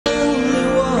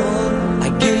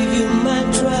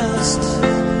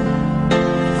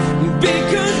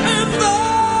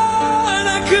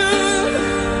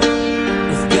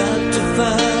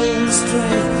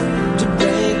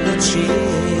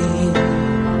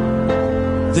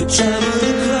the chime of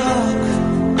the clock.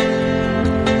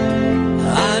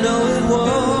 I know it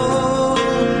won't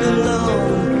be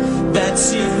long, that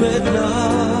secret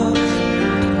knock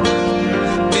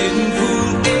didn't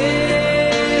fool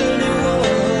anyone,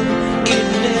 it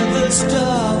never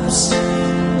stops.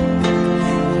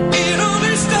 It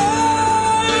only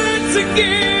starts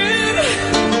again.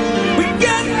 We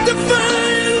got to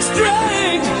find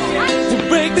strength to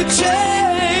break the chain.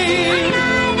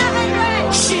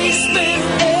 She spent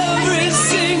every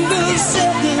single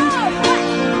second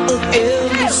of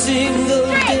every single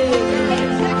day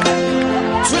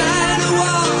trying to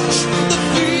wash the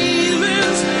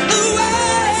feelings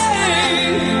away.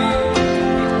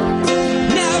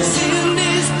 Now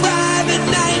Cindy's private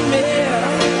nightmare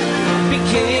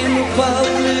became a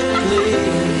public play.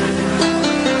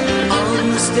 On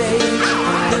the stage,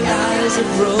 the eyes of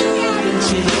broken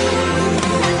chains.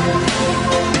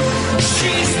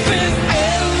 She spent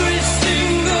every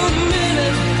single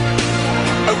minute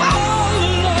of all the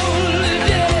lonely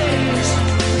days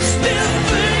still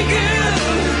thinking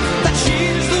that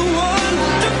she's the one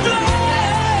to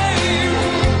blame.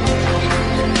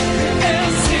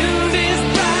 And Cindy's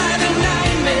private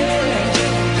nightmare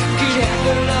keep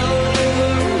happening all over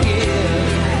again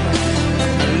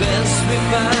unless we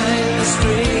find the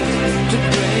strength to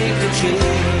break the chain.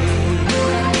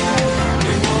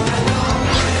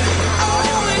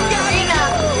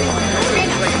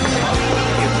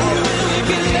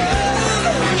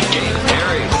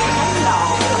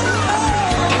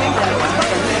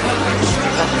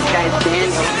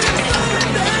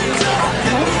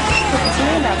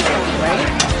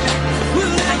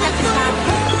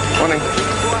 Morning.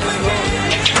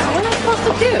 What am I supposed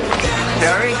to do?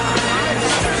 Terry?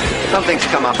 Something's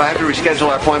come up. I have to reschedule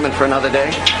our appointment for another day.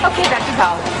 Okay, Dr.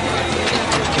 Powell.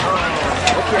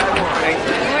 Okay, morning.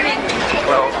 Morning.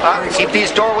 Well, keep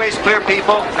these doorways clear,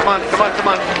 people. Come on, come on, come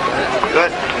on.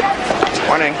 Good.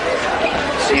 Morning.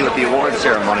 See you at the award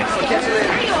ceremony.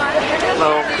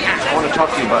 Hello. I want to talk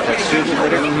to you about that Susan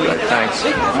later. Good, thanks.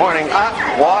 Morning.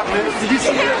 Walk.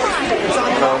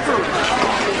 Hello.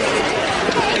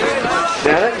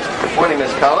 Shannon? Morning,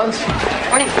 Miss Collins.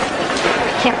 Morning.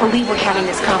 Can't believe we're having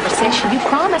this conversation. You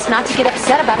promised not to get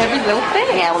upset about every little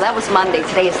thing. Yeah, well, that was Monday.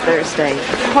 Today is Thursday.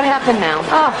 What happened now?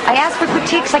 Oh, I asked for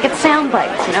critiques like it's sound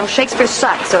bites. You know, Shakespeare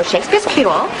sucks, so Shakespeare's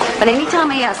cool. But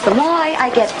anytime I ask them why, I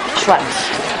get shrugs.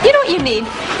 You know what you need?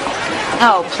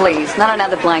 Oh, please, not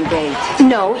another blind date.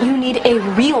 No, you need a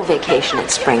real vacation at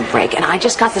spring break. And I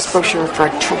just got this brochure for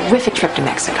a terrific trip to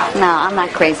Mexico. No, I'm not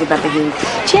crazy about the heat.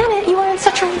 Janet, you are in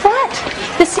such a rut.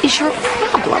 This is your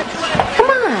problem.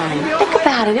 Come on, think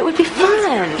about it. It would be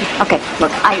fun. Okay,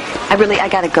 look, I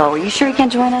gotta go. Are you sure you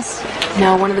can't join us?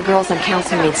 No, one of the girls on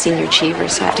council made senior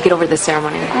achievers, so I have to get over to the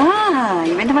ceremony. Ah,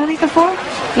 you been to one of these before?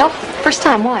 Nope, first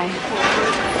time. Why?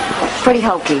 Pretty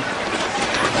hokey.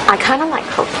 I kind of like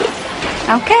hokey.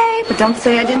 Okay, but don't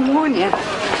say I didn't warn you.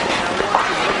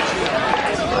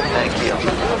 Thank you.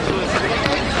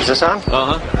 Is this on?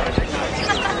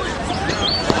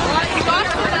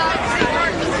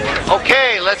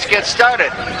 Okay, let's get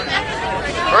started.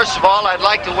 First of all, I'd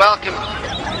like to welcome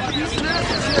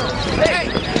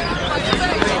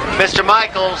Mr.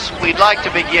 Michaels. We'd like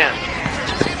to begin.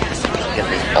 Give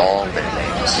me all the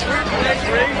names.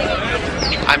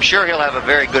 I'm sure he'll have a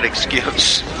very good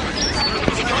excuse.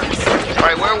 All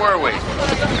right, where were we?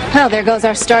 Well, there goes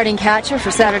our starting catcher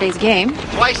for Saturday's game.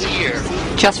 Twice a year.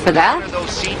 Just for that? Those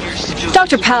senior students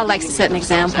Dr. Powell likes to set an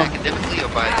example. academically or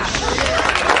by the...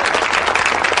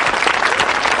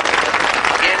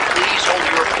 Again, please hold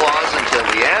your applause until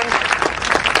the end.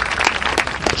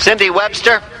 Cindy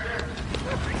Webster.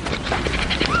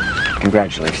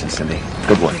 Congratulations, Cindy.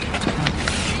 Good work.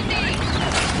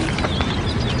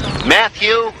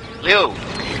 Matthew Liu.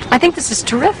 I think this is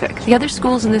terrific. The other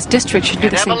schools in this district should do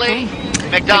And the same Emily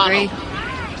thing. McDonald.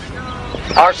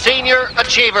 Our senior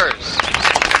achievers.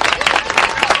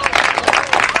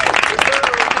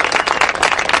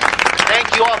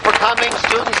 Thank you all for coming.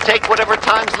 Students, take whatever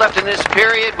time's left in this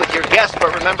period with your guests,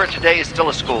 but remember, today is still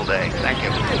a school day. Thank you.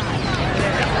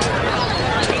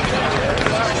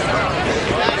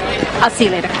 I'll see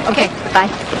you later. Okay, bye.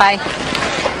 Bye.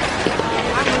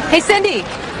 Hey, Cindy.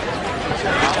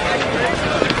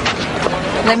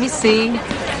 Let me see.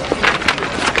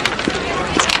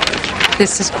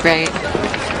 This is great.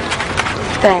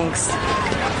 Thanks.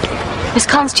 Miss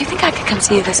Collins, do you think I could come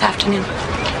see you this afternoon?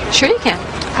 Sure you can.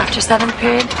 After 7th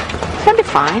period? That'd be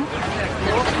fine.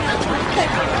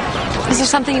 Is there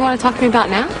something you want to talk to me about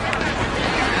now?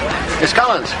 Miss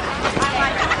Collins.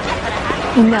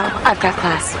 No, I've got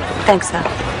class. Thanks, though.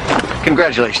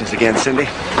 Congratulations again, Cindy.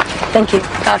 Thank you,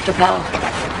 Dr. Powell.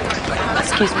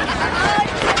 Excuse me.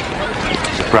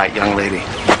 Right, young lady.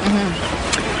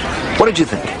 What did you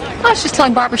think? I was just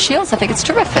telling Barbara Shields I think it's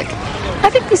terrific. I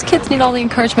think these kids need all the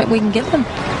encouragement we can give them.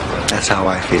 That's how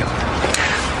I feel.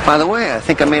 By the way, I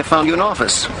think I may have found you an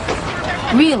office.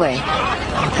 Really?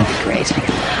 Oh, that'd be great.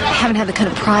 I haven't had the kind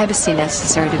of privacy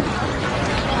necessary to...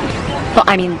 Well,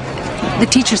 I mean, the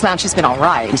teacher's lounge has been all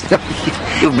right.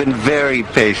 You've been very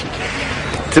patient.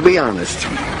 To be honest,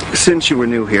 since you were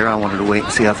new here, I wanted to wait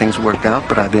and see how things worked out,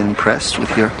 but I've been impressed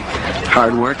with your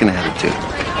hard work and attitude.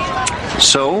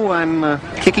 So I'm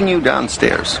kicking you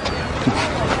downstairs.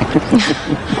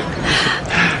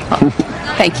 Well,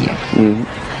 thank you.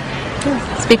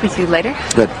 Speak with you later.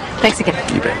 Good. Thanks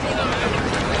again. You bet.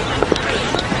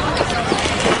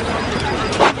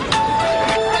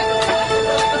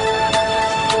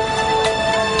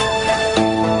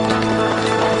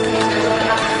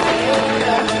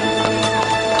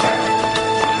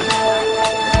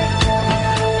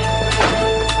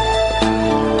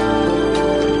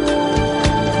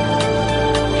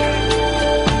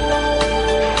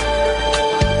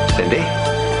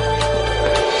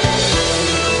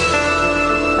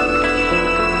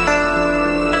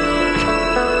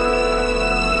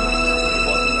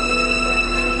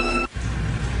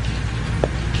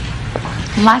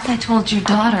 Like I told your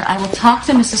daughter, I will talk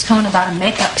to Mrs. Cohn about a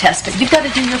makeup test, but you've got to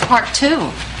do your part,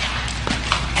 too.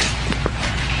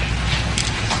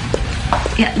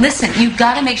 Yeah, listen, you've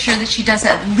got to make sure that she does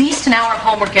at least an hour of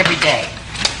homework every day.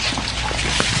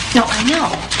 No, I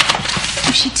know.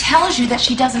 If she tells you that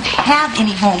she doesn't have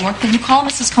any homework, then you call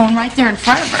Mrs. Cohn right there in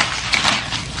front of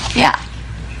her. Yeah.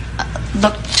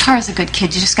 Look, Tara's a good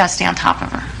kid. You just got to stay on top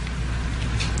of her.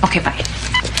 Okay, bye.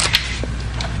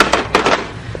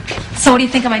 So what do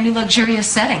you think of my new luxurious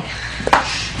setting?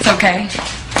 It's okay.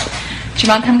 Did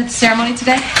your mom come to the ceremony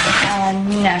today?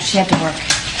 No, she had to work.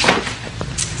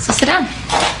 So sit down.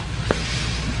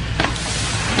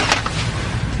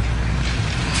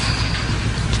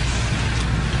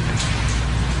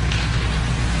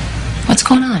 What's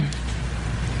going on?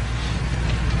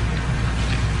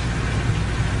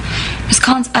 Miss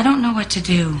Collins, I don't know what to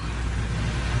do.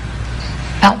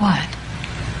 About what?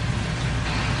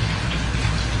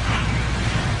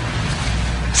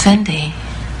 Cindy,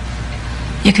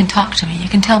 you can talk to me. You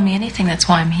can tell me anything. That's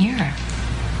why I'm here.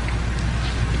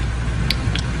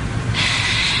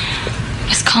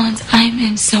 Miss Collins, I'm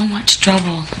in so much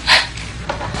trouble.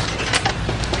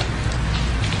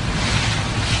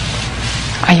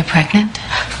 Are you pregnant?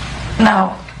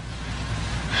 No.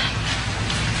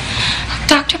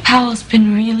 Dr. Powell's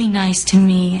been really nice to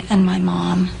me and my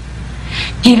mom.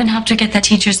 He even helped her get that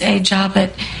teacher's aide job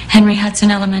at Henry Hudson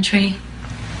Elementary.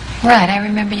 Right, I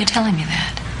remember you telling me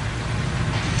that.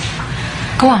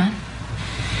 Go on.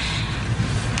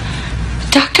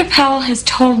 Dr. Powell has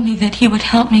told me that he would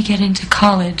help me get into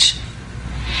college.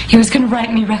 He was going to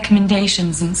write me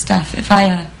recommendations and stuff if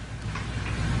I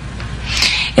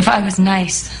was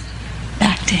nice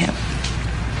back to him.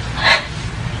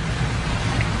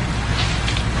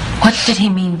 What did he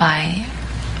mean by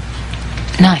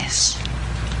nice?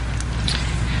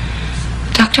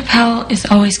 Dr. Powell is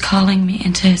always calling me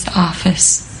into his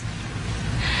office,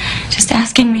 just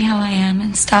asking me how I am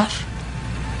and stuff,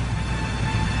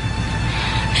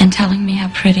 and telling me how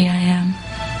pretty I am,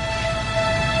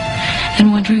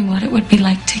 and wondering what it would be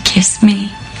like to kiss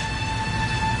me.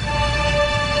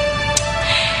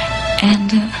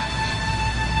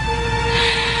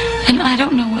 And I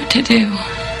don't know what to do.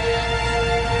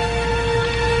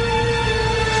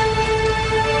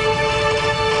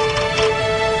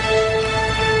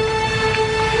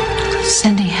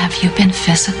 Cindy, have you been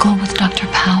physical with Dr.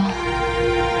 Powell?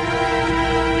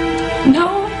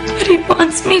 No, but he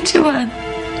wants me to.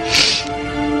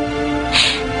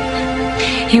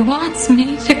 He wants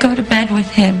me to go to bed with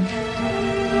him.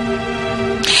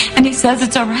 And he says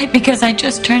it's all right because I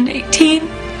just turned 18.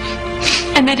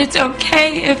 And that it's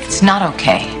okay if... It's not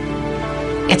okay.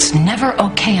 It's never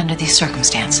okay under these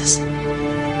circumstances.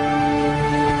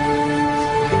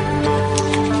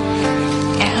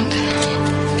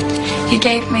 He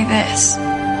gave me this.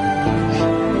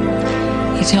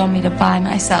 He told me to buy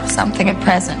myself something, a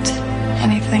present.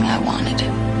 Anything I wanted.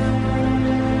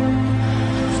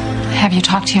 Have you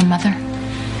talked to your mother?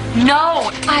 No,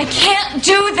 I can't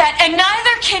do that, and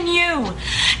neither can you.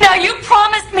 Now, you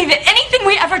promised me that anything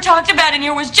we ever talked about in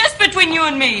here was just between you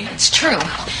and me. It's true.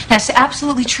 That's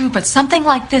absolutely true, but something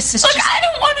like this is Look, just... I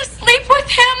don't want to sleep with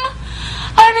him.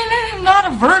 I mean, I'm not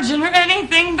a virgin or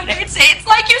anything, but it's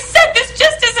like you said, this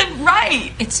just isn't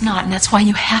right. It's not, and that's why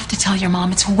you have to tell your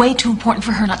mom. It's way too important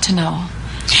for her not to know.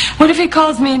 What if he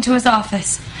calls me into his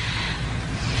office?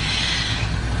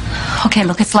 Okay,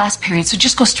 look, it's last period, so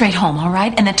just go straight home, all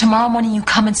right? And then tomorrow morning you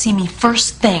come and see me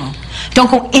first thing. Don't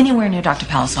go anywhere near Dr.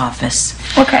 Powell's office.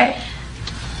 Okay.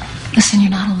 Listen, you're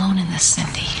not alone in this,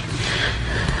 Cindy.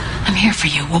 I'm here for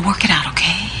you. We'll work it out,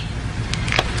 okay?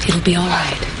 It'll be all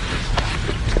right.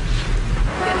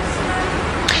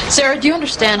 Sarah, do you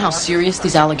understand how serious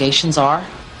these allegations are?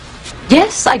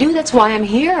 Yes, I do. That's why I'm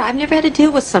here. I've never had to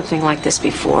deal with something like this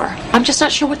before. I'm just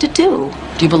not sure what to do.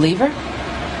 Do you believe her?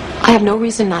 I have no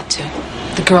reason not to.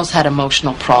 The girl's had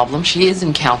emotional problems. She is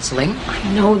in counseling.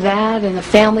 I know that, and the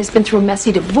family's been through a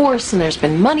messy divorce, and there's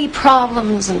been money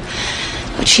problems,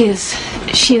 but she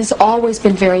has always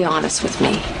been very honest with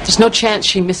me. There's no chance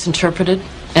she misinterpreted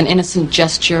an innocent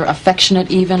gesture, affectionate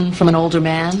even, from an older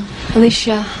man?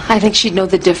 Alicia, I think she'd know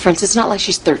the difference. It's not like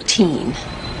she's 13.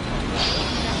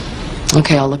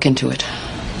 Okay, I'll look into it.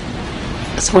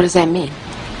 So what does that mean?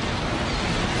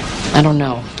 I don't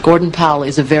know. Gordon Powell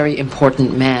is a very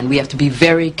important man. We have to be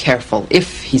very careful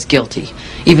if he's guilty,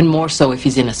 even more so if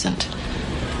he's innocent.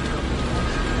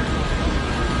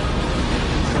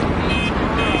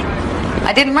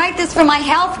 I didn't write this for my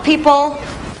health, people.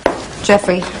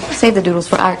 Jeffrey, save the doodles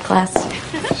for art class.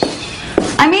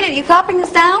 I mean it. You copying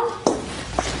this down?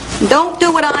 Don't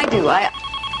do what I do. I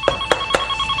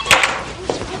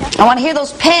want to hear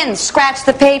those pens scratch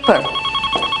the paper.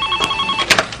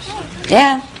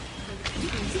 Yeah.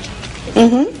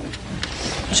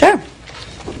 Sure.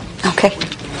 Okay.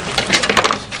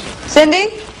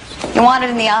 Cindy, you want it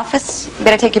in the office? You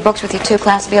better take your books with you too.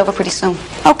 Class will be over pretty soon.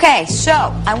 Okay, so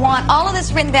I want all of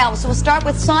this written down. So we'll start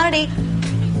with Sonnet 8.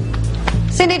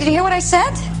 Cindy, did you hear what I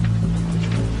said?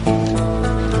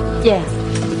 Yeah.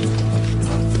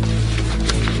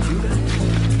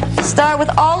 Start with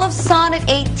all of Sonnet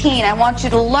 18. I want you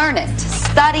to learn it,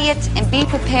 study it, and be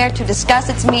prepared to discuss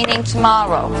its meaning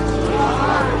tomorrow.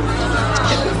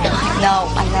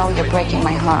 I know you're breaking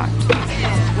my heart.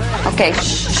 Okay,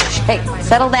 shh. Hey,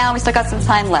 settle down. We still got some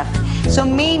time left. So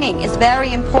meaning is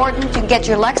very important. You can get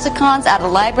your lexicons out of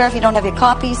the library if you don't have your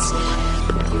copies.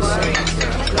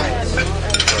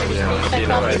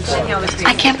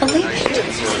 I can't believe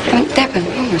it. I mean, there have been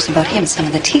rumors about him, some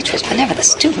of the teachers, but never the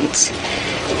students.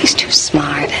 He's too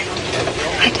smart.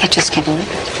 I just can't believe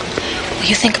it. Well,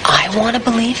 you think I want to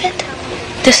believe it?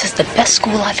 This is the best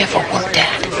school I've ever worked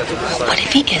at. What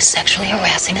if he is sexually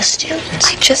harassing a student?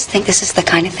 I just think this is the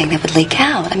kind of thing that would leak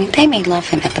out. I mean, they may love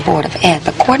him at the Board of Ed,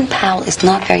 but Gordon Powell is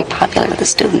not very popular with the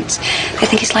students. They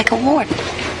think he's like a warden.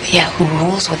 Yeah, who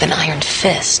rules with an iron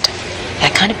fist.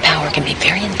 That kind of power can be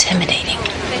very intimidating.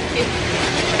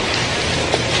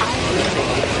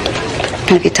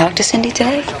 Have you talked to Cindy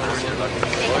today?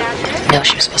 No,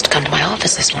 she was supposed to come to my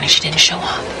office this morning. She didn't show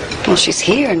up. Well, she's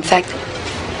here. In fact,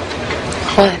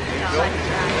 What?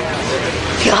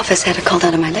 the office had her called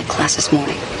out of my lit class this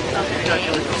morning.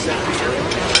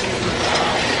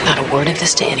 Not a word of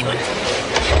this to anyone.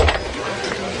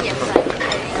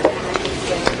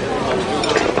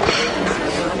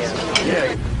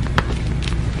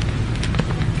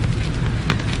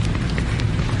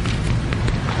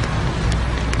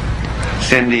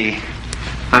 Cindy,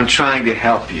 I'm trying to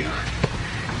help you.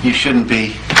 You shouldn't be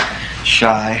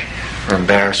shy or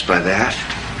embarrassed by that.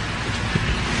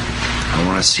 I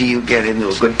want to see you get into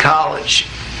a good college.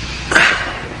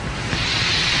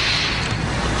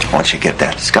 Once you get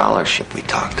that scholarship we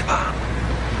talked about.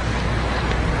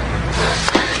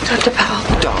 Dr. Powell.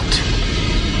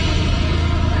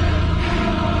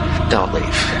 Don't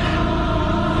leave.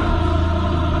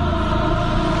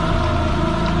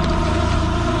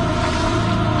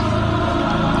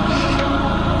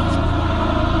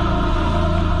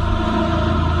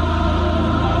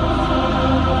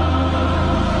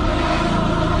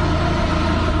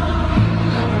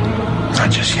 Not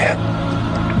just yet.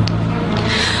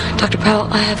 Dr. Powell,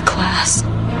 I have class.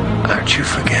 Aren't you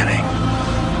forgetting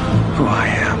who I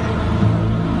am?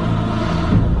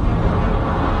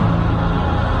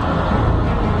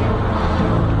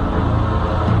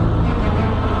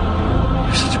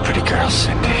 You're such a pretty girl,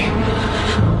 Cindy.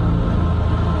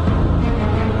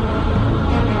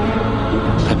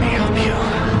 Let me help you.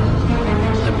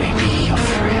 Let me be your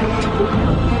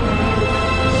friend.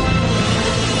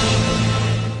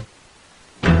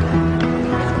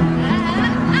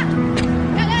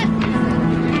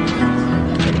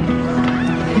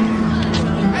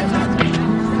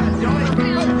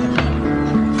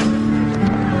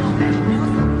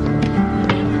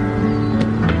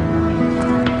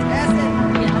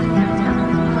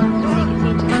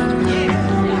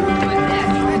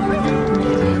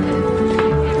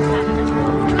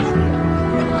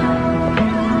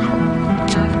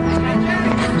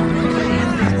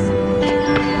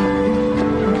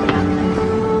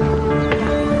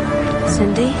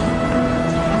 Cindy?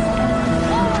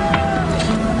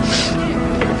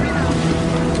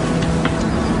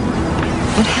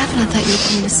 What happened? I thought you were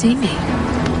coming to see me.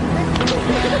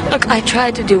 Look, I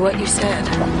tried to do what you said.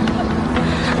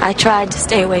 I tried to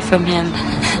stay away from him.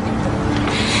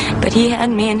 But he had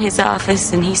me in his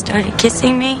office and he started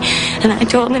kissing me. And I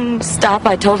told him to stop.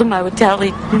 I told him I would tell.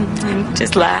 He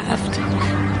just laughed.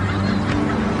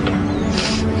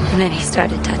 And then he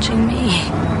started touching me.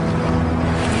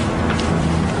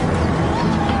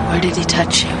 Where did he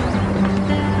touch you?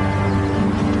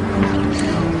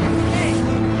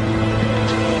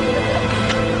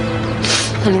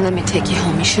 Honey, let me take you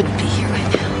home. You shouldn't be here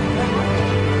right now.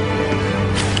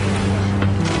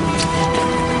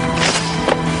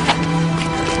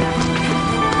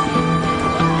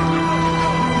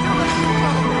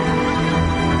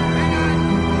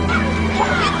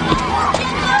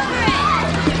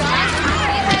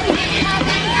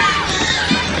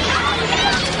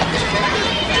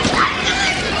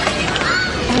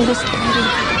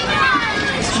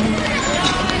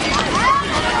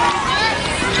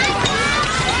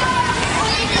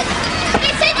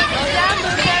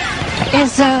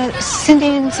 Is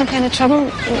Cindy in some kind of trouble,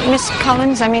 Miss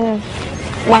Collins? I mean,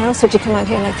 why else would you come out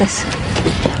here like this?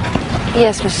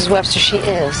 Yes, Mrs. Webster, she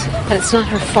is. But it's not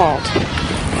her fault.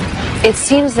 It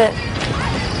seems that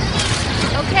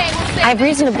I have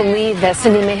reason to believe that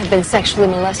Cindy may have been sexually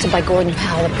molested by Gordon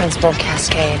Powell, the principal of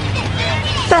Cascade.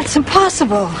 That's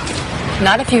impossible.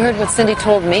 Not if you heard what Cindy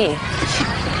told me.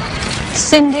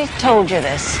 Cindy told you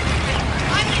this.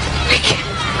 It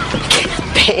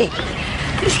can't be.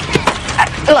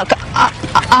 Look,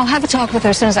 I'll have a talk with her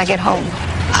as soon as I get home.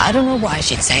 I don't know why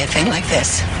she'd say a thing like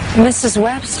this. Mrs.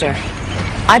 Webster,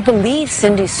 I believe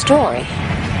Cindy's story.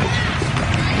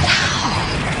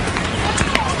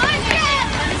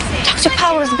 Dr.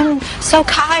 Powell has been so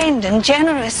kind and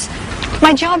generous.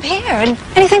 My job here, and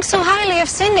he thinks so highly of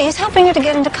Cindy. He's helping her to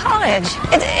get into college.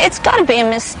 It's got to be a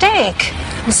mistake.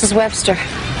 Mrs. Webster,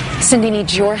 Cindy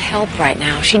needs your help right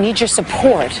now. She needs your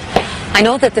support. I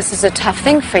know that this is a tough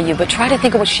thing for you, but try to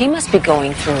think of what she must be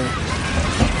going through.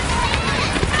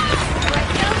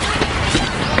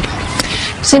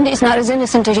 Cindy's not as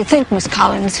innocent as you think, Miss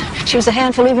Collins. She was a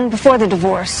handful even before the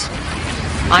divorce.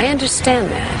 I understand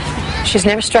that. She's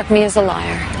never struck me as a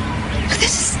liar.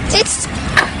 It's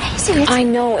crazy. I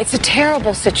know, it's a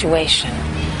terrible situation.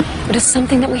 But it's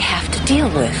something that we have to deal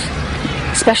with.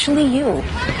 Especially you.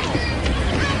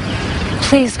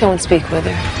 Please go and speak with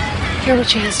her. Hear what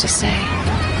she has to say.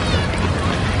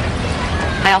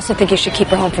 I also think you should keep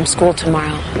her home from school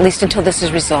tomorrow, at least until this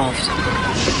is resolved.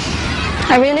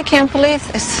 I really can't believe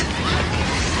this.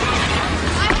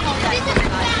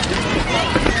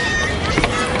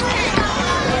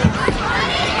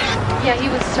 Yeah, he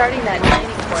was starting that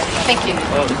training course. Thank you.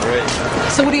 That was great.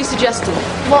 So what are you suggesting?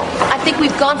 Well, I think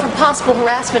we've gone from possible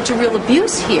harassment to real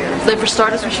abuse here. Then for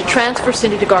starters, we should transfer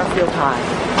Cindy to Garfield High.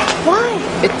 Why?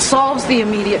 It solves the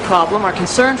immediate problem, our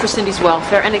concern for Cindy's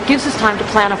welfare, and it gives us time to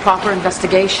plan a proper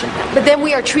investigation. But then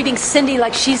we are treating Cindy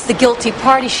like she's the guilty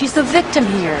party. She's the victim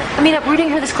here. I mean, uprooting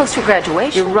her this close to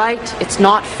graduation. You're right, it's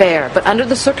not fair, but under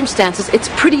the circumstances, it's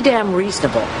pretty damn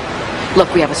reasonable.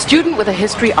 Look, we have a student with a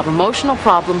history of emotional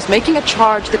problems making a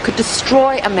charge that could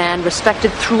destroy a man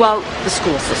respected throughout the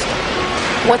school system.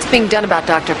 What's being done about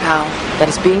Dr. Powell? That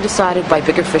is being decided by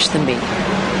bigger fish than me.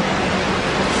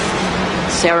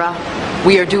 Sarah,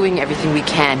 we are doing everything we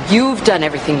can. You've done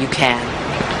everything you can.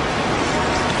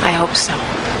 I hope so.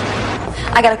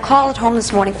 I got a call at home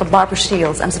this morning from Barbara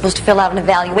Shields. I'm supposed to fill out an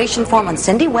evaluation form on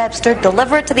Cindy Webster,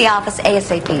 deliver it to the office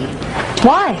ASAP.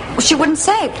 Why? Well, she wouldn't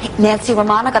say. Nancy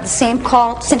Romano got the same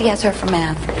call. Cindy has her for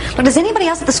math. But does anybody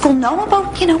else at the school know about,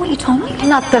 what you told me?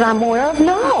 Not that I'm aware of,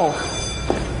 no.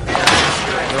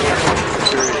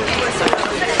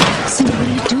 Cindy, what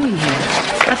are you doing here?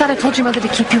 I thought I told your mother to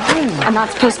keep you home. I'm not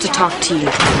supposed to talk to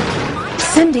you.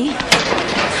 Cindy,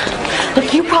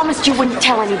 Look, you promised you wouldn't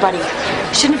tell anybody.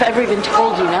 Shouldn't have ever even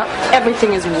told you. Now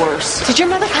everything is worse. Did your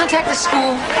mother contact the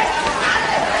school?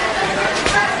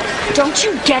 Don't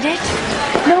you get it?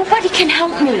 Nobody can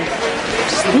help me.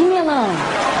 Just leave me alone.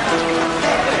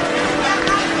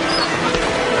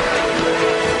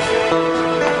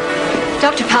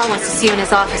 Dr. Powell wants to see you in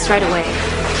his office right away.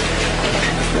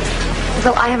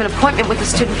 Though I have an appointment with the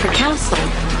student for counseling.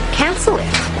 Cancel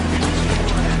it.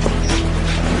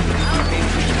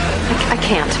 I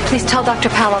can't. Please tell Dr.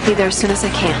 Powell I'll be there as soon as I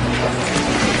can.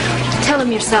 Tell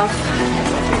him yourself.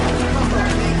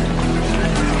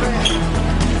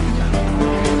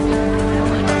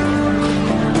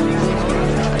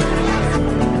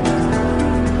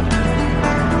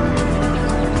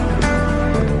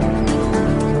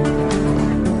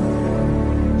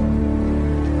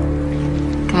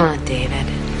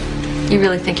 You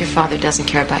really think your father doesn't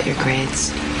care about your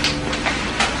grades?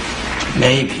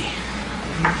 Maybe.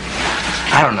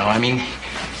 I don't know. I mean,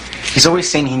 he's always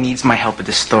saying he needs my help with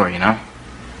this story, you know?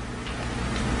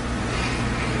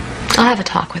 I'll have a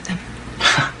talk with him.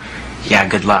 Yeah,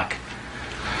 good luck.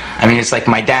 I mean, it's like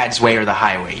my dad's way or the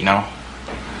highway, you know?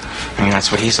 I mean, that's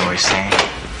what he's always saying.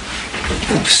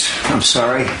 Oops, I'm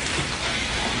sorry.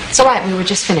 It's all right, we were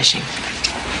just finishing.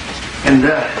 And,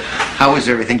 how is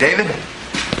everything, David?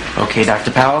 Okay,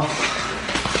 Dr. Powell?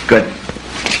 Good.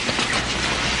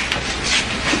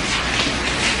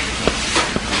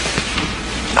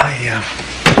 I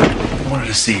wanted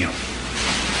to see you.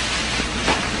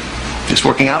 Just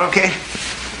working out okay?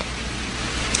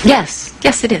 Yes,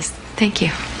 it is. Thank you.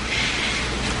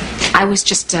 I was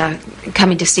just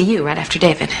coming to see you right after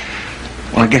David.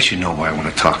 Well, I guess you know why I want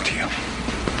to talk to you.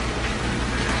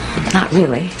 Not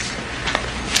really.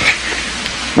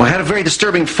 Well, I had a very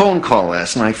disturbing phone call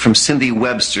last night from Cindy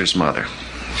Webster's mother.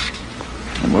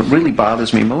 And what really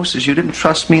bothers me most is you didn't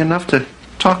trust me enough to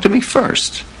talk to me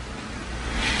first.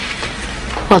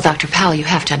 Well, Dr. Powell, you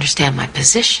have to understand my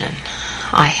position.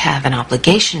 I have an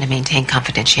obligation to maintain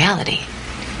confidentiality.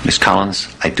 Miss Collins,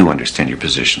 I do understand your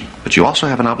position, but you also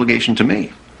have an obligation to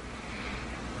me.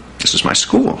 This is my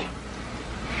school.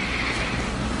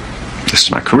 This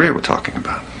is my career we're talking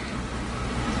about.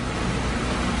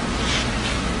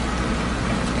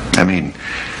 I mean,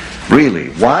 really,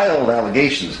 wild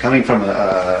allegations coming from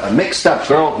a mixed-up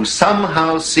girl who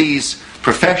somehow sees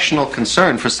professional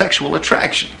concern for sexual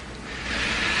attraction.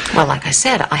 Well, like I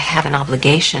said, I have an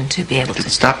obligation to be able Did to...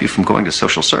 it stop you from going to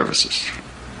social services?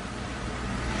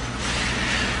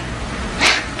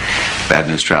 Bad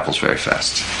news travels very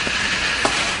fast.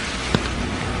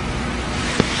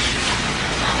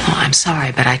 Oh, I'm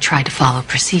sorry, but I tried to follow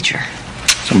procedure.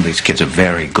 Some of these kids are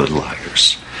very good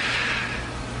liars.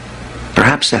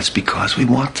 Perhaps that's because we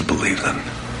want to believe them.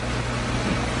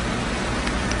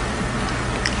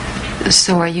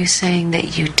 So are you saying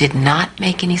that you did not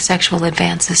make any sexual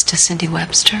advances to Cindy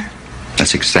Webster?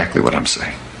 That's exactly what I'm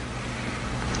saying.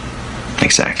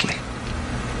 Exactly.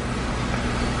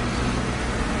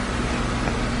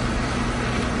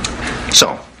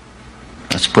 So,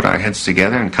 let's put our heads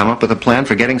together and come up with a plan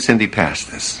for getting Cindy past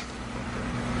this.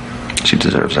 She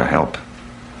deserves our help.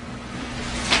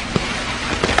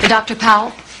 Dr.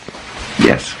 Powell?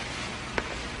 Yes.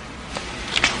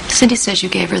 Cindy says you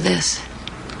gave her this.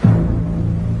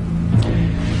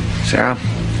 Sarah,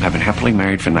 I've been happily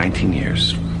married for 19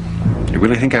 years. You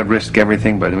really think I'd risk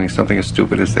everything by doing something as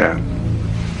stupid as that?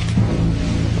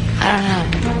 I don't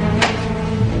know.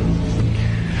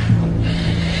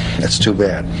 That's too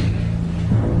bad.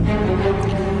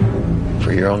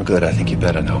 For your own good, I think you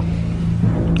better know.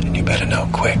 And you better know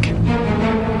quick.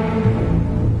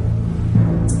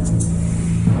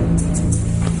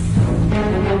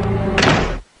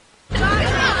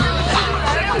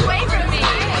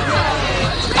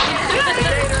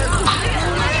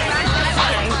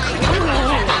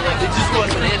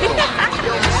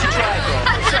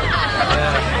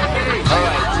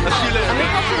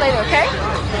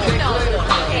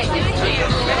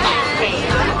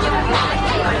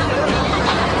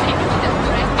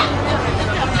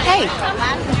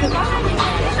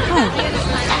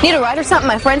 Need a ride or something?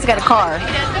 My friend's got a car.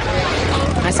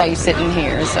 I saw you sitting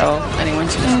here, so anyone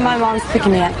should... My mom's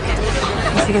picking me up.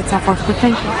 Once he gets off work, but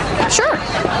thank you. Sure.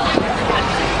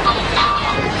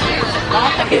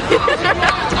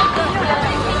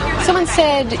 Someone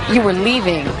said you were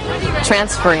leaving,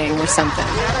 transferring or something.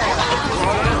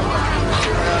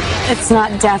 It's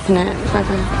not definite, but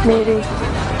maybe.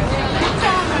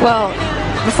 Well,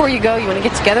 before you go, you want to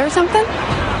get together or something?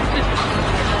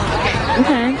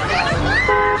 Okay.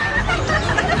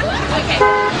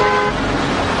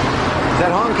 Is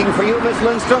that honking for you, Miss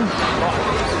Lindstrom?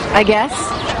 I guess.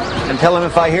 And tell him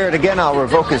if I hear it again, I'll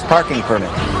revoke his parking permit.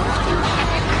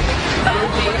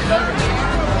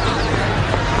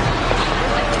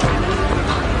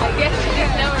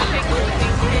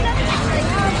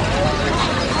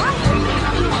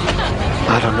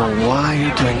 I don't know why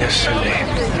you're doing this, Cindy.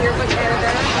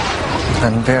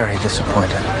 I'm very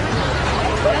disappointed.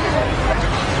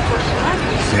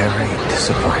 Very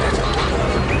disappointed.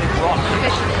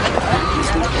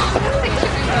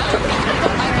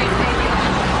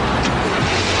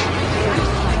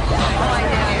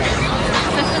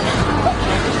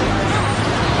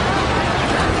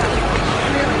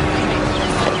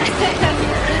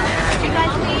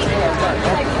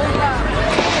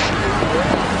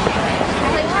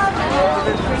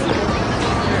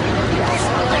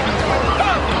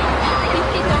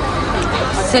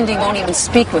 Cindy won't even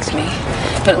speak with me.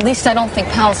 but at least I don't think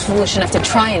Powell's foolish enough to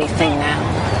try anything now.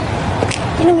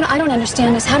 You know what I don't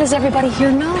understand is how does everybody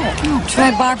here know? Oh, try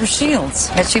Barbara Shields.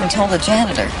 Bet she even told the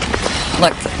janitor.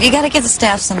 Look, you gotta give the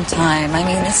staff some time. I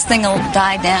mean, this thing will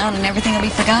die down and everything will be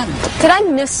forgotten. Did I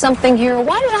miss something here?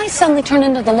 Why did I suddenly turn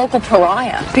into the local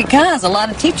pariah? Because a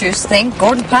lot of teachers think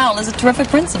Gordon Powell is a terrific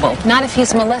principal. Not if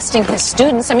he's molesting his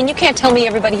students. I mean, you can't tell me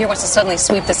everybody here wants to suddenly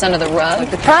sweep this under the rug.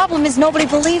 The problem is nobody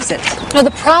believes it. No,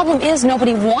 the problem is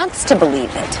nobody wants to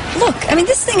believe it. Look, I mean,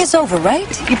 this thing is over,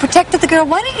 right? You protected the girl.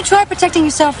 Why don't you try protecting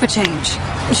yourself for change?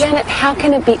 Janet, how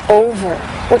can it be over?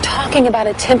 We're talking about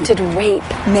attempted rape.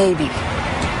 Maybe.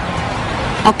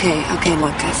 Okay,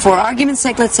 look. For argument's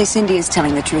sake, let's say Cindy is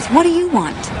telling the truth. What do you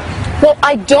want? Well,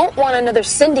 I don't want another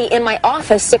Cindy in my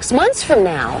office 6 months from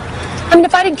now. I mean,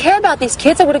 if I didn't care about these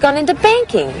kids, I would have gone into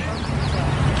banking.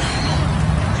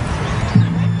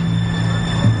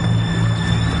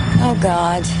 Oh,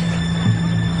 God.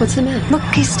 What's the matter? Look,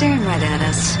 he's staring right at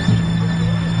us.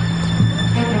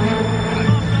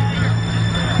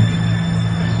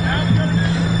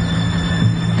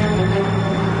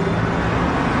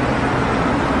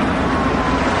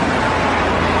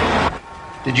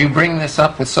 Did you bring this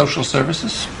up with social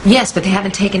services? Yes, but they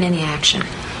haven't taken any action.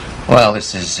 Well,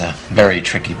 this is very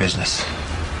tricky business.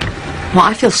 Well,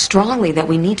 I feel strongly that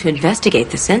we need to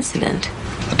investigate this incident.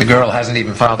 But the girl hasn't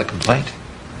even filed a complaint.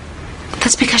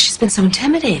 That's because she's been so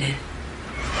intimidated.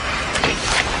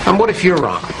 And what if you're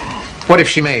wrong? What if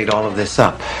she made all of this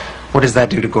up? What does that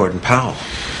do to Gordon Powell?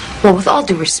 Well, with all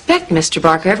due respect, Mr.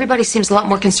 Barker, everybody seems a lot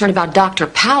more concerned about Dr.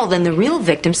 Powell than the real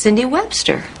victim, Cindy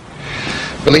Webster.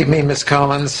 Believe me, Miss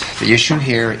Collins, the issue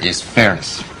here is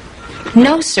fairness.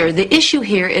 No, sir. The issue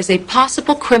here is a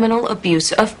possible criminal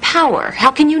abuse of power.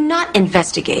 How can you not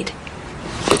investigate?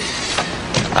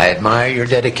 I admire your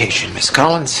dedication, Miss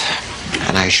Collins,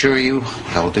 and I assure you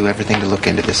I will do everything to look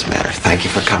into this matter. Thank you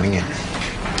for coming in.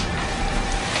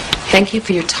 Thank you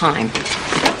for your time.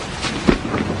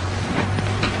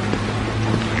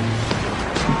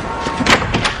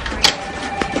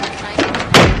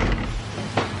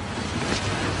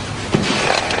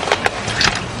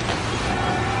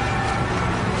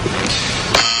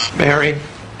 Mary?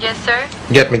 Yes, sir?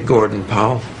 Get me Gordon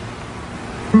Powell.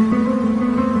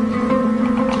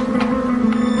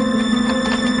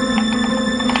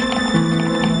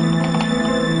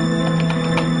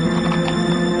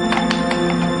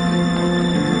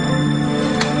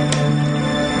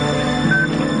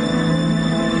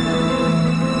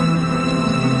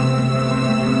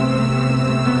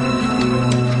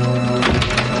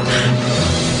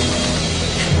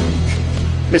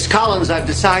 Miss Collins, I've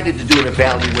decided to do an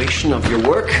evaluation of your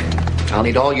work. I'll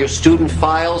need all your student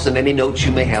files and any notes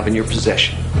you may have in your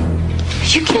possession.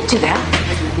 You can't do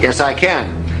that. Yes, I can.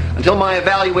 Until my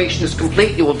evaluation is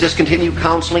complete, you will discontinue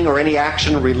counseling or any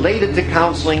action related to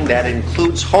counseling that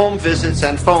includes home visits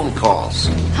and phone calls.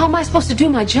 How am I supposed to do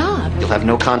my job? You'll have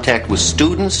no contact with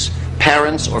students,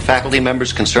 parents, or faculty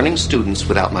members concerning students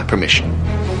without my permission.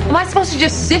 Am I supposed to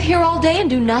just sit here all day and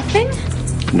do nothing?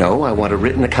 No, I want a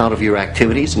written account of your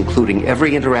activities, including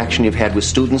every interaction you've had with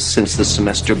students since the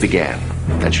semester began.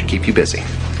 That should keep you busy.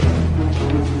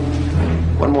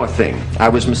 One more thing. I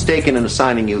was mistaken in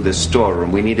assigning you this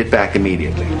storeroom. We need it back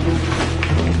immediately.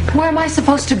 Where am I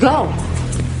supposed to go?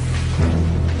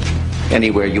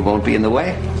 Anywhere you won't be in the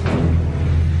way.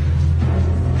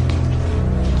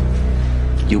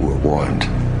 You were warned.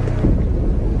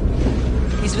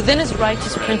 He's within his rights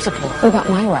as principal. What about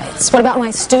my rights? What about my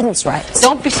students' rights?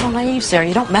 Don't be so naive, Sarah.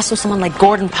 You don't mess with someone like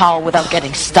Gordon Powell without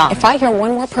getting stopped. If I hear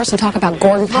one more person talk about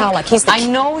Gordon Powell like he's the... I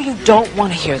know you don't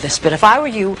want to hear this, but if I were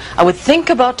you, I would think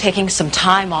about taking some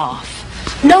time off.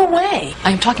 No way.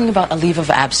 I am talking about a leave of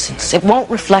absence. It won't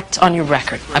reflect on your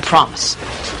record, I promise.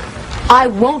 I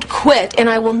won't quit, and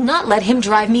I will not let him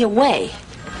drive me away.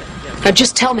 Now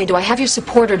just tell me, do I have your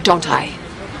support or don't I?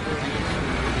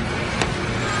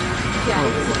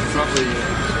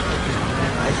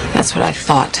 That's what I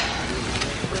thought.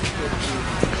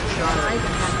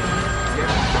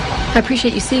 I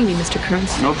appreciate you seeing me, Mr.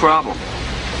 Kearns. No problem.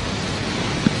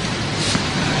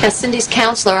 As Cindy's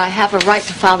counselor, I have a right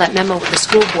to file that memo with the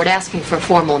school board asking for a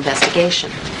formal investigation.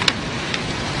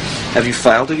 Have you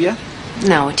filed it yet?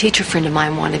 No, a teacher friend of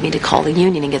mine wanted me to call the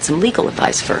union and get some legal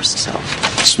advice first, so...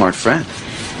 Smart friend.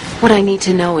 What I need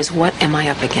to know is what am I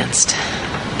up against?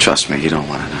 Trust me, you don't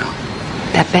want to know.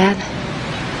 That bad?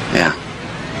 Yeah.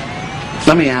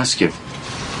 Let me ask you.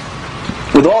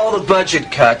 With all the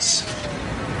budget cuts,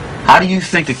 how do you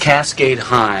think the Cascade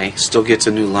High still gets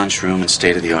a new lunchroom and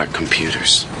state-of-the-art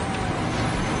computers?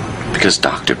 Because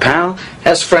Dr. Powell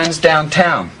has friends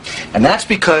downtown. And that's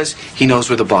because he knows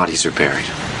where the bodies are buried.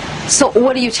 So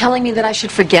what are you telling me, that I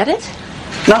should forget it?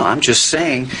 No, I'm just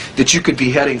saying that you could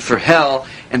be heading for hell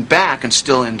and back and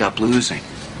still end up losing.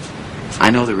 I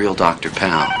know the real Dr.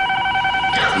 Powell.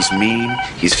 He's mean,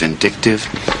 he's vindictive.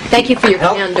 Thank you for your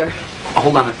candor.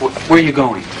 Hold on, where are you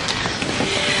going?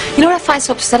 You know what I find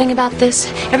so upsetting about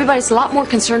this? Everybody's a lot more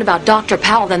concerned about Dr.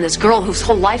 Powell than this girl whose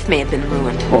whole life may have been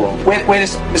ruined. Hold on. Wait,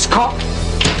 Miss Call.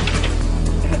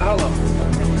 Hello.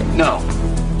 No.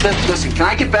 Listen, can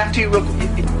I get back to you real quick?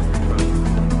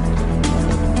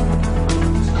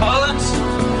 Miss Collins?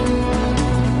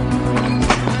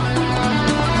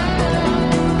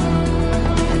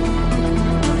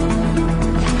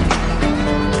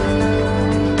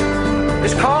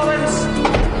 Miss Collins?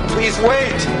 Please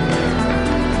wait.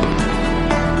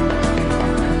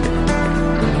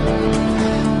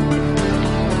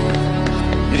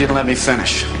 You didn't let me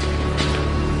finish.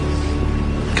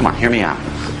 Come on, hear me out.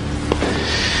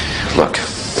 Look,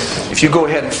 if you go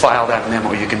ahead and file that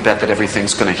memo, you can bet that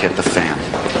everything's going to hit the fan.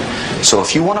 So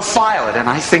if you want to file it, and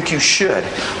I think you should,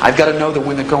 I've got to know that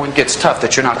when the going gets tough,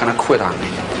 that you're not going to quit on me.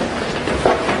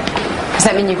 Does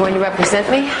that mean you're going to represent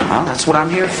me? Well, that's what I'm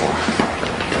here for.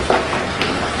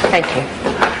 Thank you.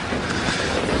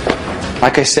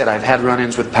 Like I said, I've had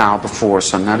run-ins with Powell before,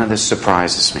 so none of this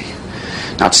surprises me.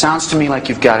 Now, it sounds to me like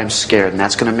you've got him scared, and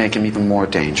that's going to make him even more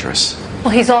dangerous.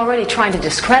 Well, he's already trying to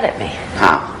discredit me.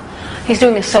 How? He's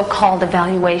doing a so-called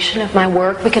evaluation of my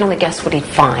work. We can only guess what he'd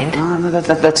find. No,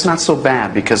 that's not so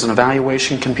bad, because an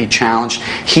evaluation can be challenged.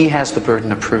 He has the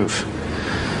burden of proof.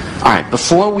 All right,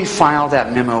 before we file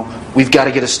that memo, we've got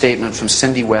to get a statement from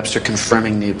Cindy Webster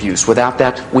confirming the abuse. Without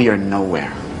that, we are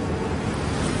nowhere.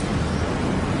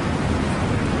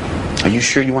 Are you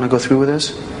sure you want to go through with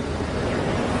this?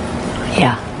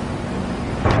 Yeah.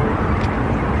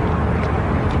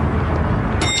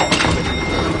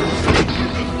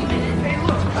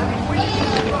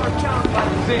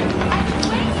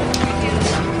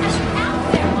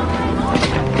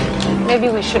 Maybe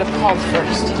we should have called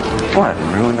first. What?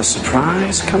 Ruin the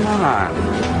surprise? Come on.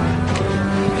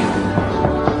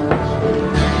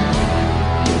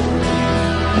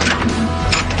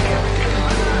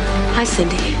 Hi,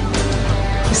 Cindy.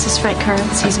 This is Frank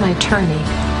Kearns. He's my attorney.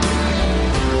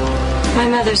 My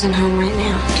mother's in home right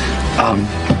now.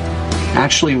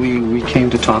 Actually, we came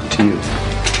to talk to you.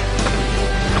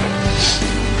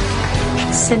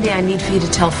 Cindy, I need for you to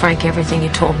tell Frank everything you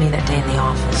told me that day in the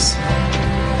office.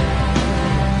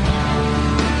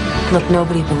 Look,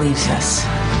 nobody believes us.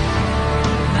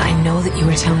 But I know that you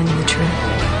were telling me the truth.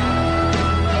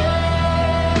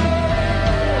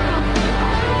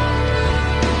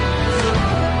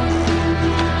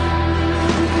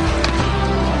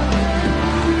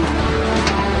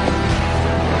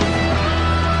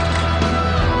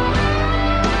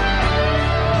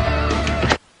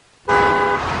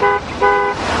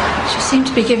 Seem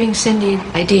to be giving Cindy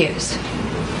ideas.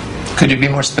 Could you be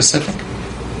more specific?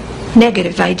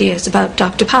 Negative ideas about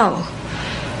Dr. Powell.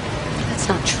 That's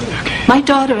not true. Okay. My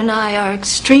daughter and I are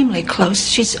extremely close.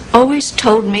 She's always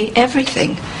told me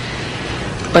everything.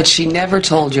 But she never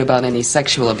told you about any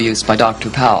sexual abuse by Dr.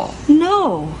 Powell?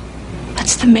 No.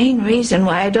 That's the main reason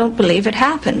why I don't believe it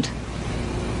happened.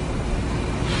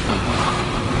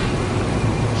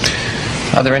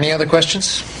 Are there any other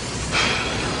questions?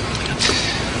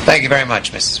 Thank you very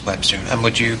much, Mrs. Webster. And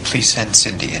would you please send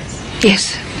Cindy in?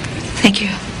 Yes. Thank you.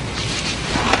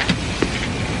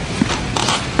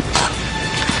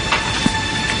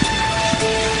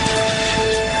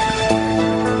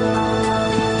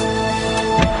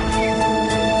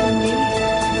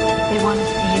 They want to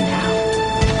see you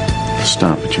now.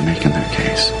 Stop it. You're making their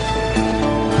case.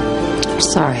 I'm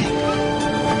sorry.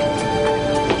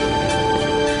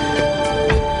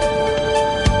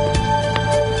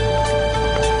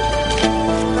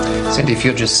 Cindy, if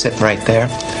you'll just sit right there.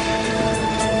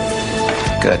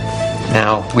 Good.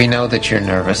 Now, we know that you're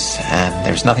nervous, and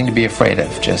there's nothing to be afraid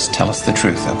of. Just tell us the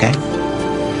truth, okay?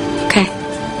 Okay.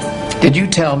 Did you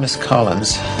tell Miss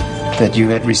Collins that you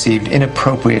had received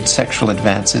inappropriate sexual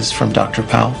advances from Dr.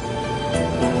 Powell?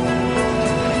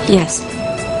 Yes.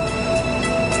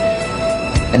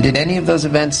 And did any of those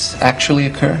events actually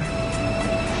occur?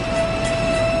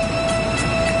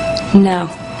 No.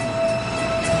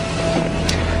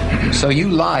 So you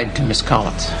lied to Miss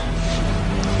Collins?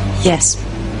 Yes.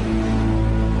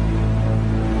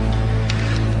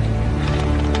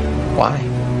 Why?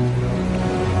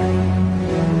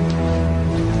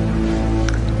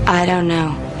 I don't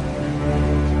know.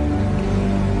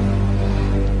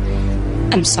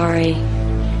 I'm sorry.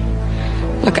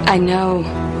 Look, I know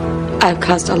I've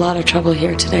caused a lot of trouble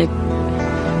here today.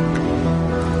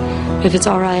 If it's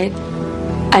all right,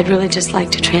 I'd really just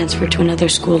like to transfer to another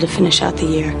school to finish out the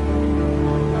year.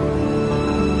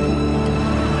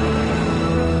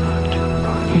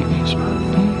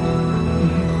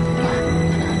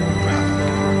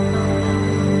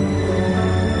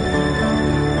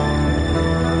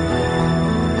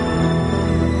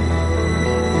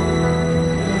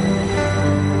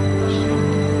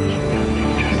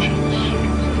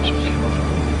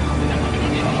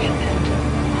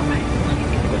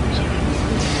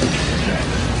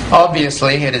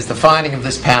 Obviously, it is the finding of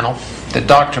this panel that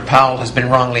Dr. Powell has been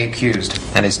wrongly accused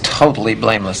and is totally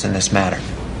blameless in this matter.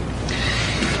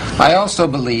 I also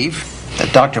believe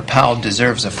that Dr. Powell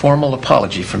deserves a formal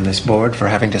apology from this board for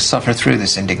having to suffer through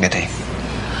this indignity.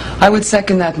 I would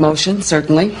second that motion,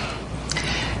 certainly.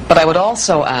 But I would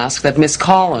also ask that Miss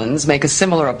Collins make a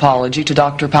similar apology to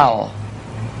Dr. Powell.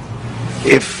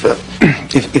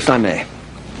 If I may,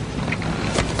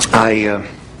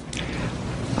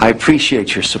 I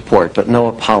appreciate your support, but no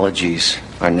apologies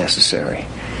are necessary.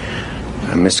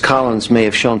 Miss Collins may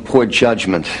have shown poor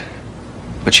judgment,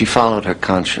 but she followed her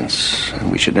conscience,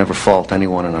 and we should never fault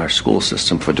anyone in our school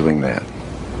system for doing that.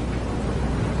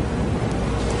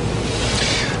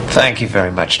 Thank you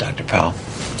very much, Dr. Powell.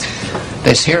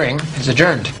 This hearing is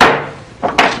adjourned.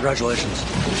 Congratulations.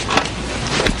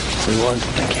 Everyone,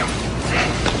 thank you.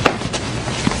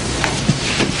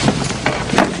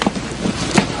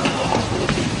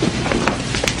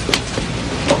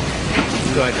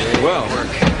 Well,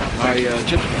 How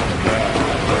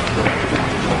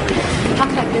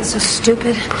could I have been so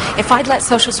stupid? If I'd let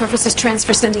social services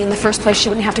transfer Cindy in the first place, she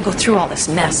wouldn't have to go through all this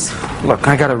mess. Look,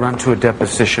 I gotta run to a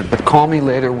deposition, but call me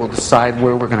later. We'll decide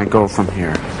where we're gonna go from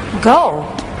here. Go?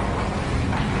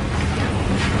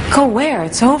 Go where?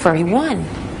 It's over. He won.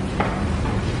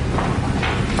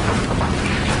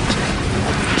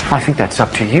 I think that's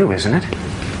up to you, isn't it?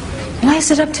 Why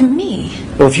is it up to me?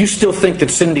 Well, if you still think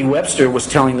that Cindy Webster was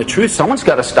telling the truth, someone's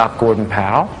got to stop Gordon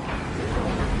Powell.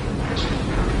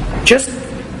 Just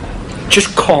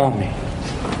call me.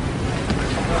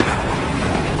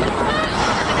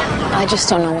 I just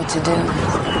don't know what to do.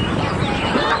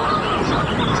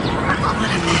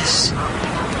 What a mess.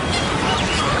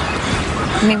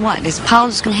 I mean, what? Is Powell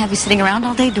just going to have you sitting around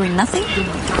all day doing nothing?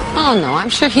 Oh, no. I'm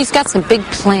sure he's got some big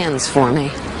plans for me.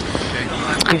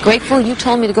 I'm grateful you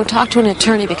told me to go talk to an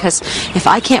attorney, because if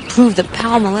I can't prove that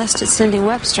Powell molested Cindy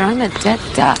Webster, I'm a dead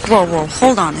duck. Whoa,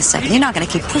 hold on a second. You're not going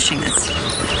to keep pushing this.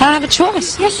 I don't have a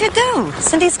choice. Yes, you do.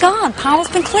 Cindy's gone. Powell's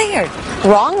been cleared.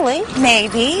 Wrongly?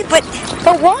 Maybe, but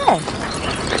what?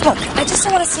 Look, I just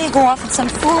don't want to see you go off on some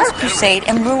fool's crusade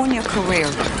and ruin your career.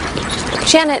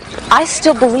 Janet, I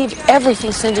still believe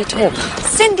everything Cindy told me.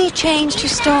 Cindy changed your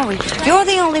story. You're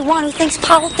the only one who thinks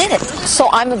Powell did it. So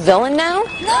I'm a villain now?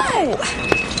 No.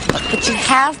 But you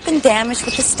have been damaged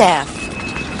with the staff.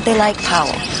 They like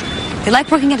Powell. They like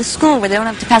working at a school where they don't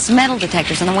have to pass metal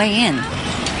detectors on the way in.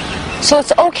 So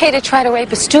it's okay to try to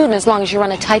rape a student as long as you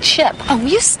run a tight ship? Oh, will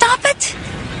you stop it?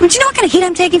 Do you know what kind of heat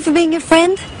I'm taking for being your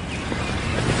friend?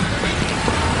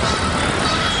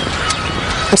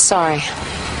 I'm sorry.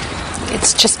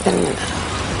 It's just been...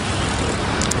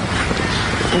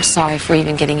 I'm sorry for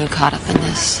even getting you caught up in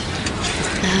this.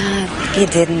 You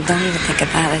didn't. Don't even think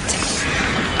about it.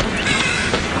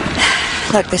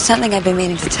 Look, there's something I've been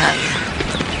meaning to tell you.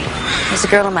 There's a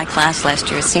girl in my class last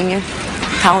year, a senior.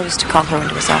 Powell used to call her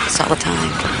into his office all the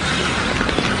time.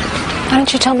 Why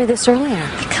didn't you tell me this earlier?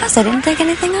 Because I didn't think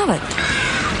anything of it.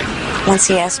 Once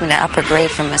he asked me to up her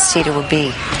grade from a C to a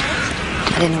B.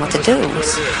 I didn't know what to do.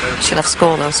 She left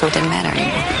school, though, so it didn't matter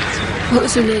anymore. What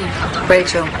was her name?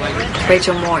 Rachel.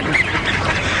 Rachel Morton.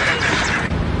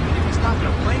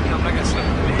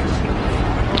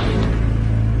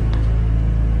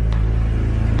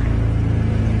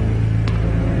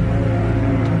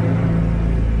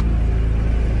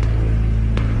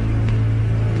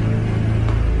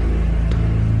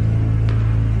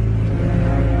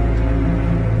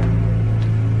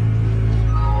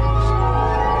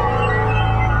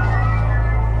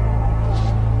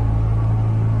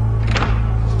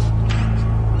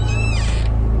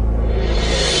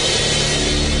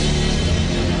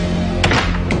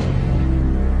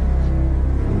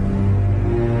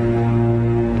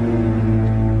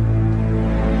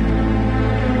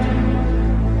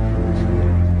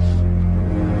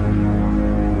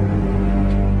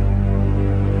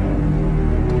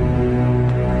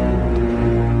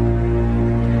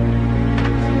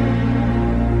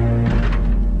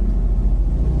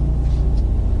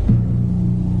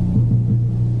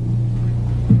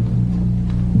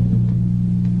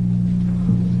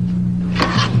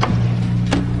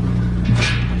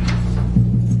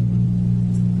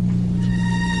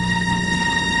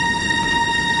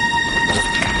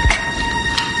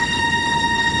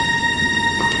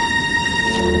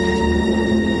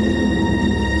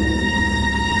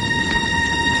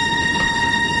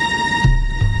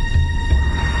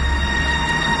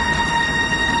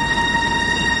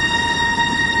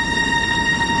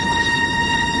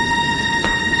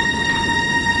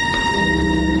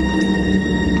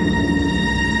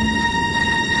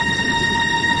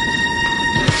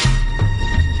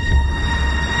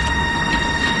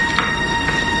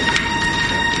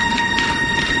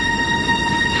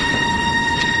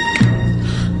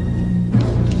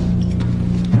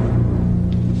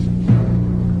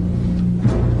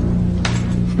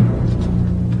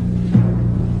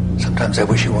 Sometimes I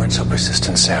wish you weren't so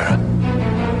persistent, Sarah.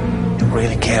 It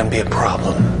really can be a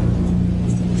problem.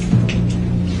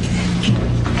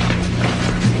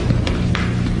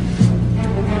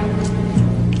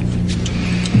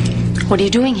 What are you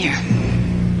doing here?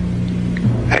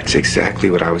 That's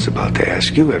exactly what I was about to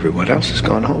ask you. Everyone else has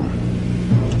gone home.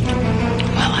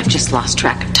 Well, I've just lost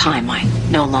track of time. I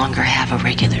no longer have a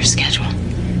regular schedule.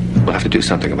 We'll have to do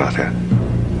something about that.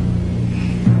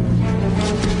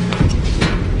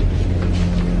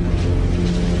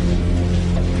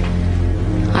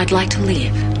 I'd like to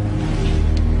leave.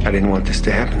 I didn't want this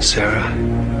to happen, Sarah.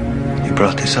 You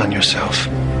brought this on yourself.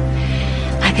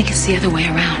 I think it's the other way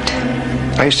around.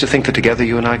 I used to think that together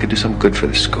you and I could do some good for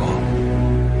the school.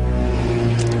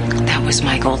 That was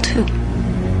my goal, too.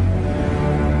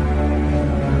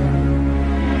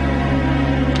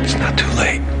 It's not too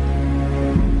late.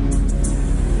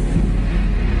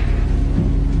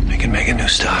 We can make a new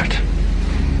start.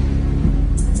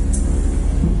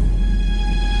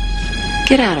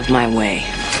 Get out of my way.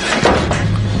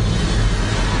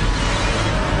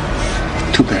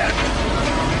 Too bad.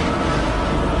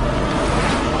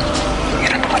 You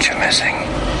don't know what you're missing.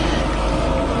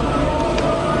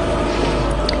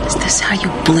 Is this how you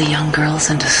bully young girls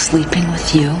into sleeping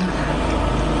with you?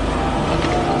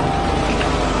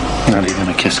 Not even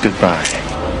a kiss goodbye.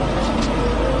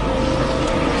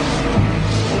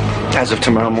 As of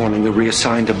tomorrow morning, you're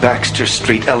reassigned to Baxter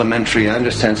Street Elementary. I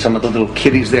understand some of the little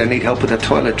kiddies there need help with their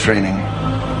toilet training.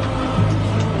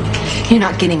 You're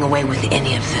not getting away with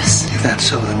any of this. If that's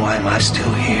so, then why am I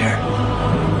still here?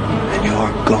 And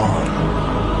you're gone.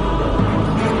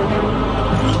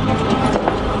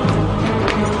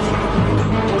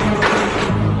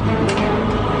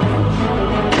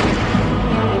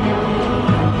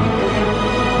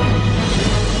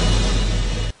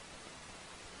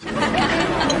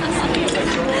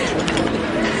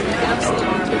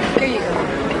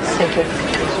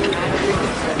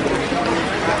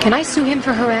 Can I sue him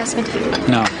for harassment?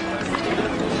 No,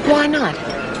 Why not?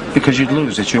 because you'd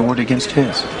lose. It's your word against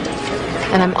his.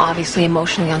 And I'm obviously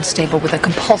emotionally unstable with a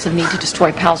compulsive need to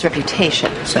destroy Pal's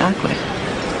reputation. Exactly.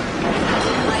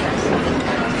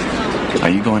 Are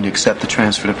you going to accept the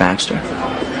transfer to Baxter?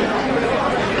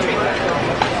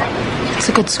 It's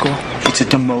a good school. It's a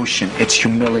demotion. It's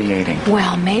humiliating.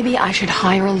 Well, maybe I should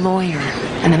hire a lawyer,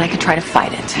 and then I could try to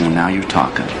fight it. Well, now you're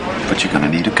talking. But you're going to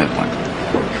need a good one.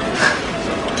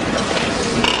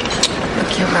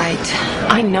 Look, you're right.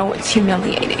 I know it's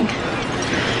humiliating.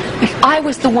 If I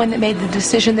was the one that made the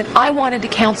decision that I wanted to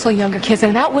counsel younger kids,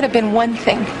 and that would have been one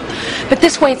thing. But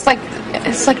this way, it's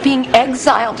like being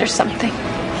exiled or something.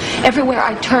 Everywhere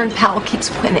I turn, Pal keeps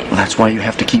winning. Well, that's why you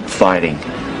have to keep fighting.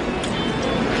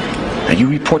 Now, you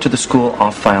report to the school,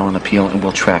 I'll file an appeal, and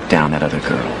we'll track down that other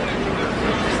girl.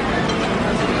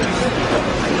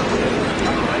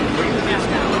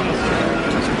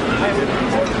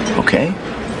 Okay?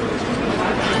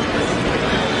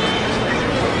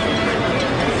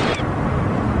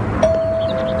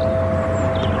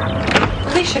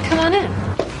 Alicia, come on in.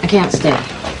 I can't stay.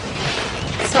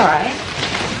 It's all right.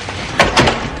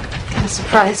 Kind of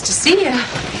surprised to see you.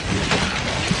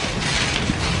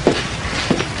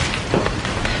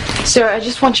 Sarah, I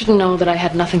just want you to know that I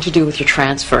had nothing to do with your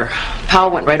transfer. Powell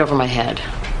went right over my head.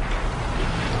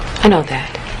 I know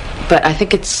that. But I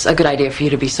think it's a good idea for you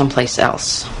to be someplace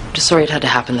else. Just sorry it had to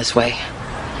happen this way.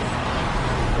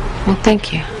 Well,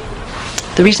 thank you.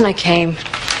 The reason I came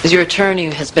is your attorney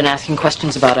has been asking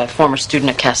questions about a former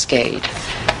student at Cascade.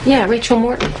 Yeah, Rachel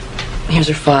Morton. Here's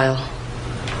her file.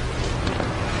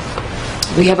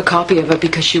 We have a copy of it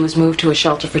because she was moved to a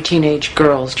shelter for teenage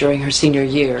girls during her senior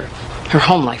year. Her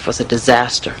home life was a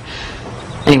disaster.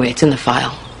 Anyway, it's in the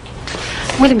file.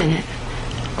 Wait a minute.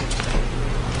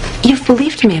 You've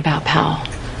believed me about Powell.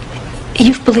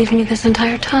 You've believed me this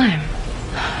entire time.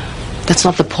 That's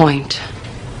not the point.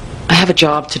 I have a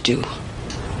job to do.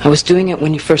 I was doing it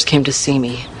when you first came to see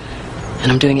me,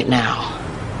 and I'm doing it now.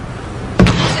 Come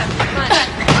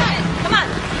on.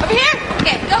 Over here.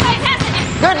 Okay, go ahead, pass it.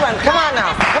 Good one. Come on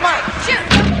now. Come on. Shoot.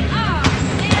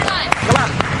 Come on.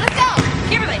 Let's go.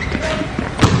 Kimberly.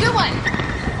 Good one.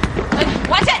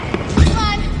 Watch it. Come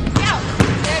on. Go.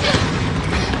 There it is.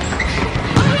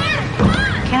 Over here. Come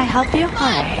on. Can I help you?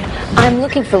 Hi. I'm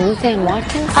looking for Ruth Ann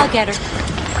Watkins. I'll get her.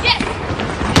 Yes.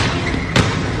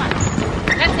 Come on.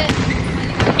 That's it.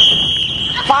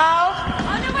 Foul.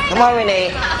 Come on,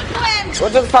 Renee. Go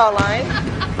to the foul line.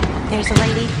 There's a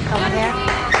lady over there.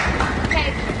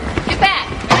 Okay. Get back.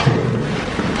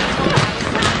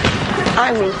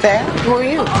 I'm Ruth Ann. Who are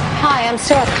you? Hi, I'm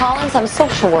Sarah Collins. I'm a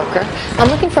social worker. I'm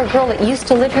looking for a girl that used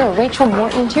to live here, Rachel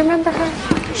Morton. Do you remember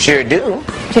her? Sure do.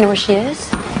 Do you know where she is?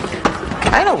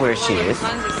 I know where she is,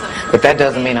 but that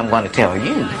doesn't mean I'm going to tell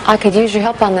you. I could use your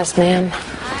help on this, ma'am.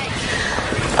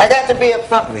 I got to be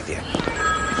upfront with you.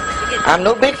 I'm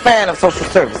no big fan of social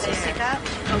services.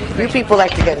 You people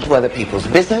like to get into other people's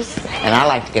business, and I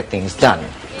like to get things done.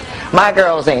 My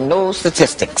girls ain't no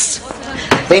statistics.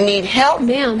 They need help.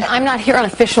 Ma'am, I'm not here on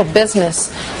official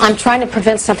business. I'm trying to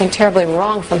prevent something terribly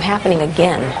wrong from happening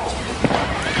again.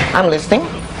 I'm listening.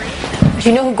 Do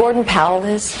you know who Gordon Powell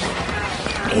is?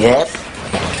 Yes.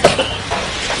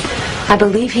 I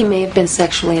believe he may have been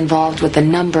sexually involved with a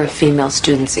number of female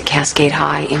students at Cascade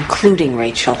High, including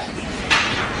Rachel.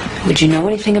 Would you know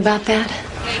anything about that?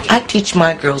 I teach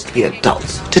my girls to be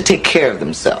adults, to take care of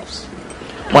themselves.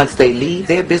 Once they leave,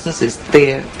 their business is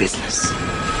their business.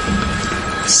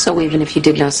 So even if you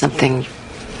did know something,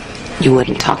 you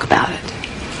wouldn't talk about it?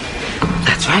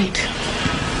 That's right.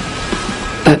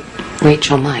 But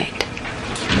Rachel might.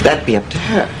 That'd be up to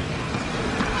her.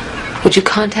 Would you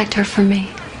contact her for me?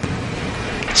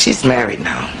 She's married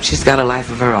now. She's got a life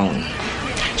of her own.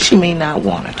 She may not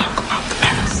want to talk about the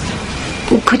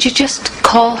past. Well, could you just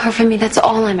call her for me? That's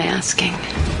all I'm asking.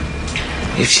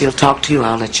 If she'll talk to you,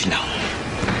 I'll let you know.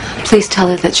 Please tell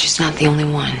her that she's not the only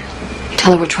one.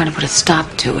 Tell her we're trying to put a stop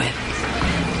to it.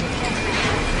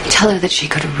 Tell her that she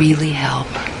could really help.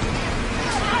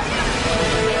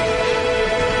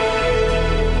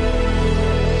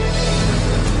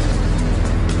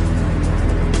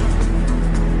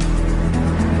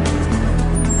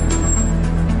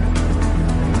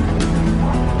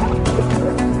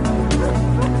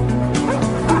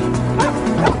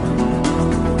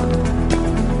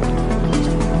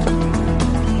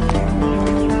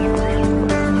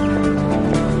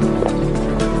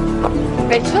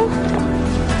 Rachel?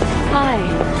 Hi.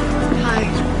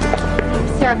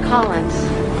 Hi. Sarah Collins.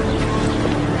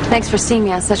 Thanks for seeing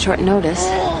me on such short notice.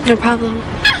 No problem.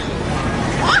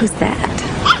 Who's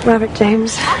that? Robert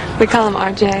James. We call him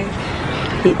RJ.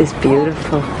 He is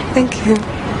beautiful. Thank you.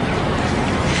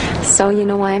 So you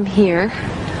know why I'm here?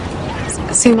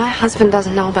 See, my husband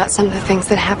doesn't know about some of the things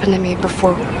that happened to me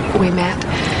before we met.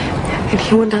 And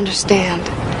he wouldn't understand.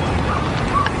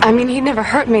 I mean, he never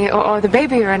hurt me or the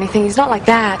baby or anything. He's not like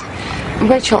that.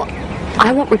 Rachel,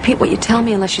 I won't repeat what you tell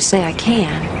me unless you say I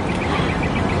can.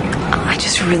 I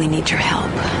just really need your help.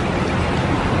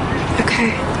 Okay.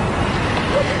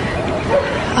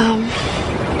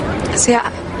 See,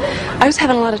 I was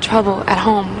having a lot of trouble at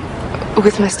home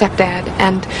with my stepdad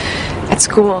and at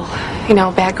school, you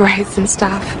know, bad grades and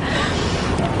stuff.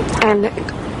 And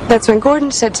that's when Gordon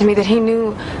said to me that he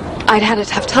knew I'd had a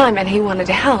tough time and he wanted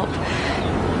to help.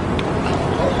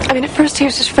 I mean, at first he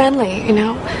was just friendly, you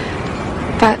know,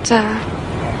 but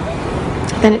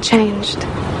then it changed.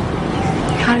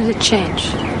 How did it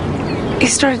change? He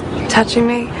started touching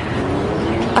me,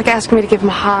 like asking me to give him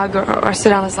a hug or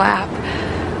sit on his lap.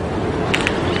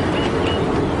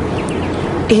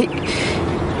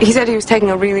 He said he was taking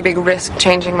a really big risk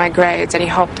changing my grades, and he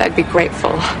hoped I'd be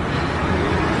grateful.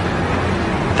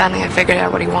 Finally, I figured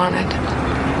out what he wanted.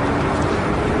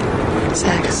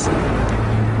 Sex.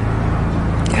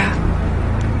 Yeah.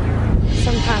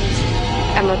 Sometimes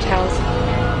at motels.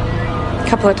 A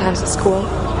couple of times at school.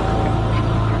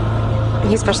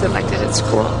 He especially liked it at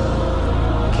school.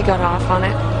 He got off on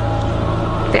it.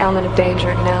 The element of danger,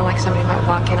 you know, like somebody might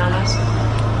walk in on us.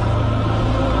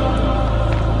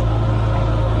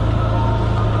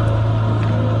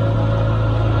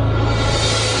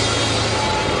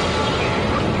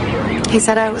 He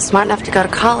said I was smart enough to go to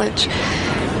college,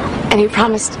 and he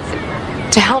promised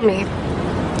to help me,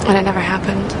 and it never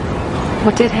happened.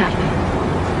 What did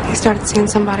happen? He started seeing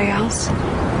somebody else.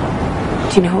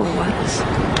 Do you know who it was?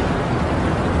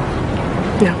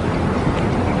 No.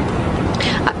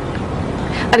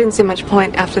 I didn't see much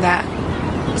point after that,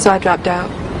 so I dropped out.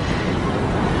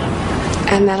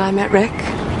 And then I met Rick.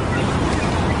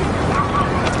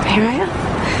 Here I am.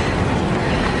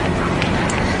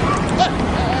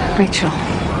 Rachel.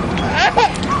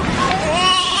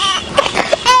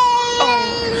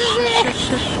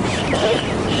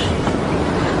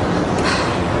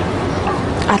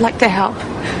 I'd like to help.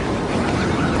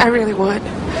 I really would.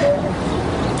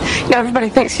 You know, everybody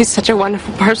thinks he's such a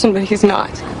wonderful person, but he's not.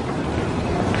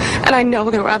 And I know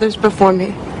there were others before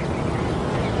me.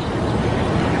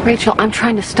 Rachel, I'm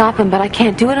trying to stop him, but I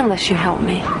can't do it unless you help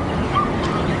me.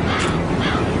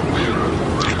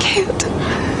 I can't.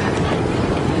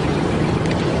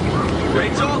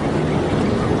 Rachel?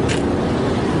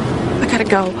 I gotta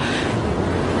go.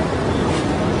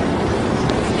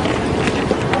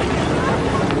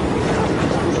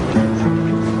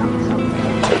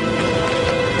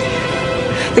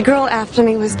 The girl after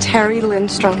me was Terry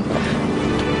Lindstrom.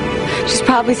 She's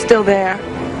probably still there.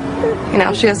 You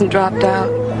know, she hasn't dropped out.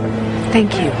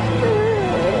 Thank you.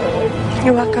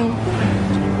 You're welcome.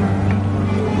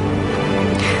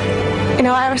 You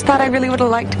know, I always thought I really would have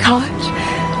liked college.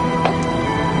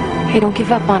 Hey, don't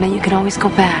give up on it. You can always go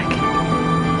back.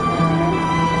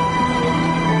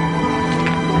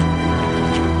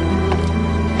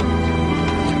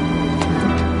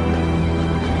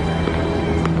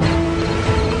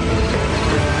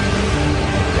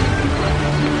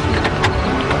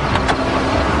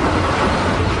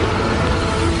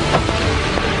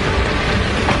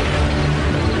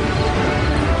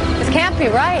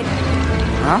 Right.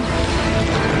 Huh?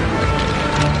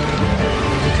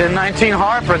 1019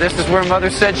 Harper. This is where Mother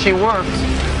said she works.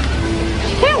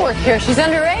 She can't work here. She's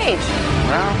underage.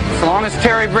 Well, as long as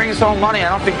Terry brings home money, I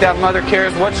don't think that mother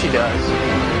cares what she does.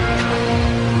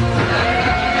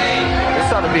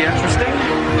 This ought to be interesting.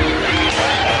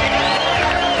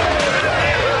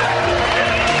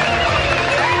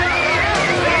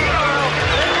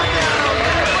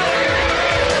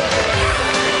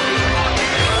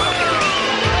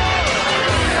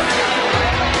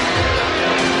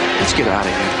 Let's get out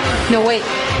of here. No, wait.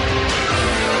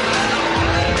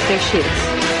 There she is.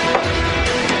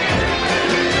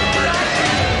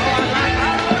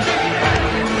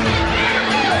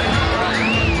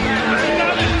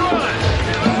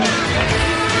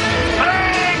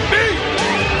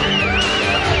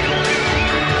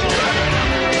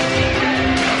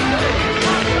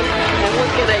 And what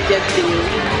can I get to you?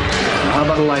 How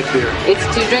about a light beer? It's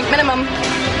 2-drink minimum.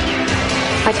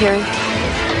 Hi, Terry.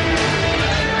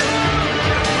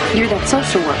 You're that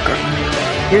social worker.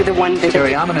 You're the one that...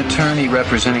 Terry, I'm an attorney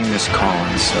representing Miss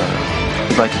Collins.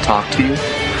 I'd like to talk to you.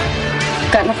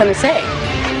 Got nothing to say.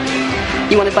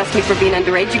 You want to bust me for being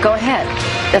underage? You go ahead.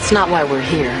 That's not why we're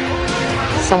here.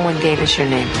 Someone gave us your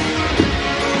name.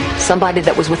 Somebody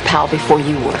that was with Pal before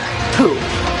you were. Who?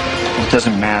 It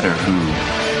doesn't matter who.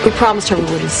 We promised her we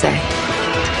wouldn't say.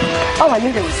 Oh, I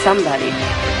knew there was somebody.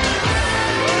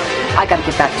 I gotta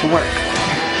get back to work.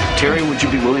 Terry, would you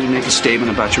be willing to make a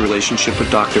statement about your relationship with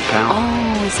Dr. Powell?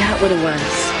 Oh, is that what it was?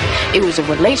 It was a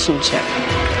relationship.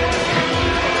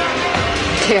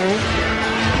 Terry?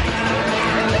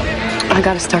 I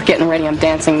gotta start getting ready. I'm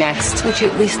dancing next. Would you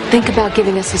at least think about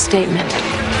giving us a statement?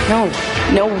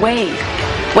 No way.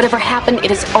 Whatever happened, it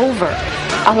is over.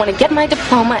 I want to get my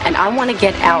diploma and I want to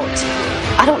get out.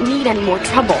 I don't need any more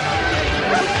trouble.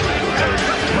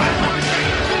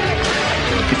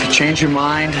 If you change your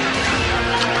mind,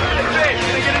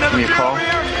 give me a call.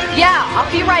 Yeah,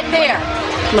 I'll be right there.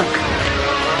 Look,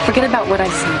 forget about what I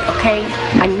said, okay?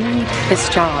 I need this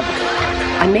job.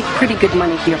 I make pretty good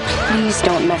money here. Please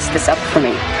don't mess this up for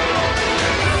me.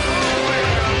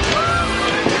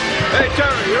 Hey,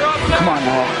 Terry, you're up now. Come on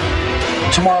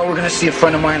now. Tomorrow we're going to see a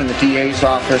friend of mine in the DA's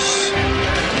office.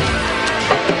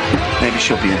 Maybe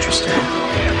she'll be interested.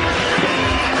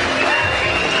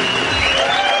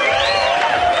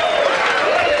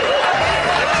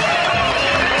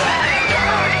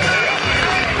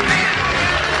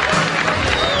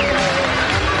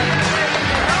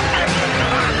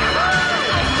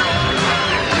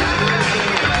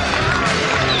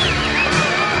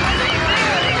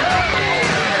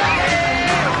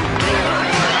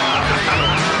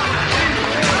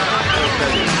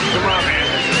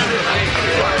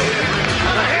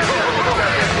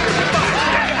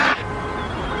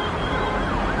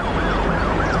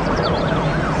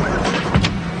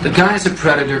 The guy's a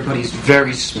predator, but he's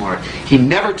very smart. He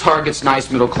never targets nice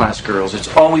middle-class girls. It's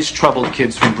always troubled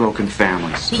kids from broken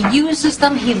families. He uses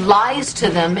them, he lies to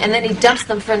them, and then he dumps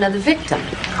them for another victim.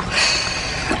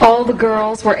 All the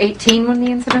girls were 18 when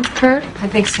the incident occurred? I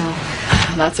think so.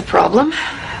 That's a problem.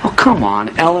 Oh, come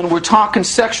on, Ellen. We're talking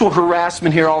sexual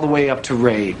harassment here all the way up to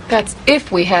rape. That's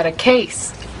if we had a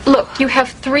case. Look, you have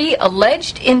 3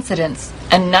 alleged incidents,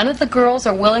 and none of the girls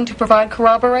are willing to provide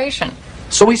corroboration.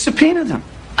 So we subpoena them.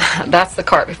 That's the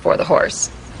cart before the horse.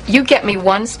 You get me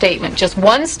one statement, just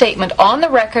one statement on the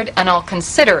record, and I'll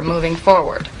consider moving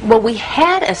forward. Well, we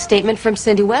had a statement from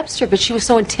Cindy Webster, but she was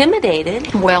so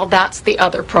intimidated. Well, that's the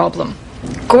other problem.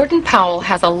 Gordon Powell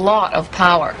has a lot of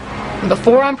power.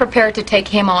 Before I'm prepared to take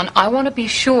him on, I want to be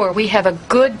sure we have a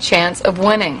good chance of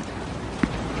winning.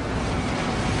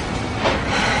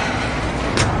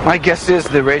 My guess is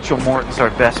that Rachel Morton's our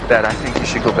best bet. I think you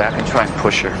should go back and try and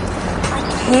push her.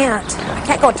 I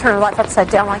can't go and turn her life upside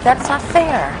down like that. It's not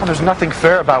fair. Well, there's nothing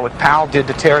fair about what Powell did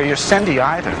to Terry or Cindy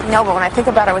either. No, but when I think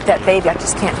about her with that baby, I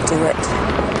just can't do it.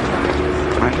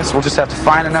 I guess we'll just have to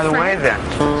find another way then.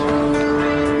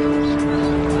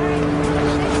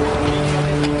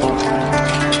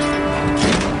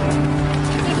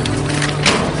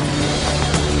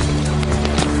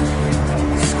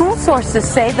 sources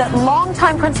say that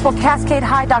longtime principal Cascade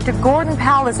High, Dr. Gordon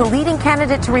Powell, is a leading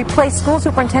candidate to replace school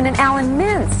superintendent Alan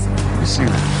Mintz. Let me see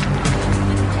that.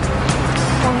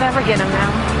 We'll never get him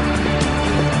now.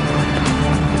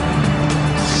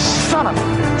 Son of a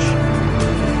bitch.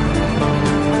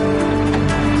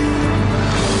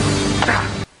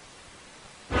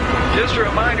 Just a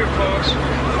reminder, folks,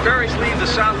 the ferries leave the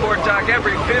Southport dock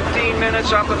every 15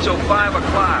 minutes up until 5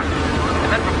 o'clock.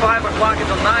 And then from 5 o'clock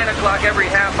until 9 o'clock every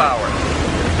half hour.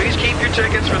 Please keep your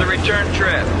tickets for the return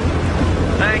trip.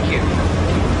 Thank you.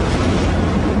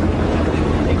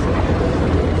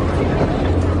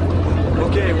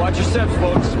 Okay, watch your steps,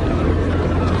 folks.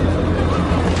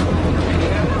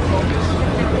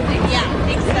 Yeah, I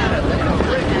think so.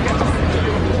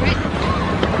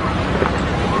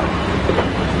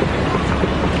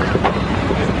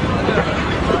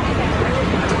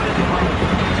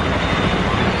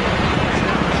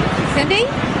 Cindy?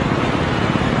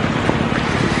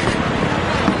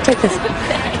 Take this.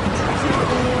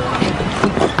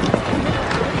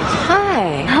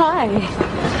 Hi. Hi.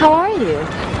 How are you?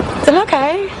 Is it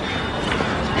okay?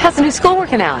 How's the new school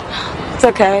working out? It's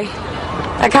okay.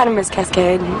 I kind of miss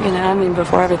Cascade,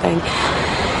 before everything.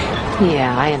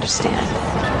 Yeah, I understand.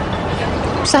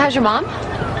 So how's your mom?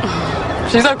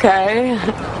 She's okay.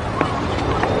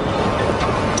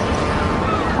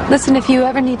 Listen, if you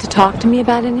ever need to talk to me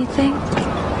about anything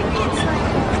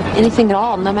at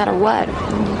all, no matter what,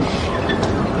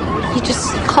 you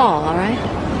just call, all right?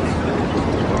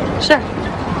 Sure.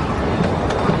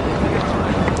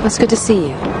 It's good to see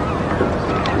you.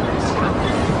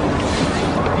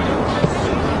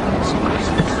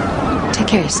 Take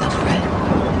care of yourself, Fred.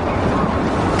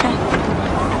 Okay.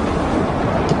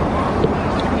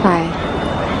 Bye.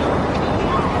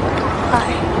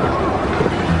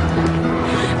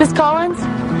 Miss Collins?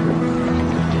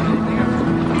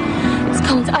 Miss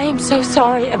Collins, I am so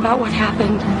sorry about what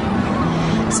happened.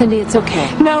 Cindy, it's okay.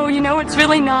 No, it's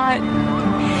really not.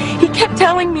 He kept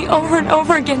telling me over and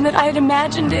over again that I had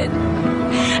imagined it.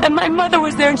 And my mother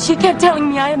was there, and she kept telling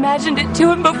me I imagined it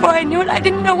too, and before I knew it, I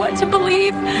didn't know what to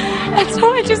believe. And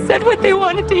so I just said what they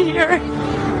wanted to hear.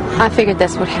 I figured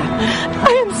that's what happened.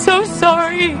 I am so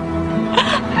sorry.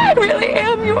 I really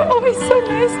am. You were always so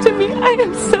nice to me. I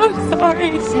am so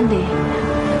sorry. Cindy,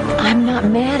 I'm not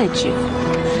mad at you.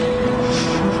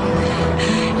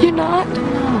 You're not? No.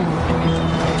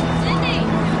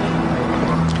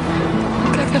 I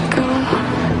gotta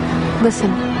go. Listen,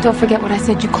 don't forget what I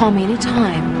said. You call me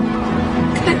anytime.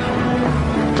 Okay.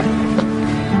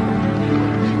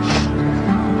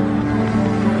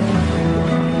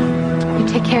 You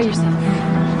take care of yourself.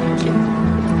 Thank you.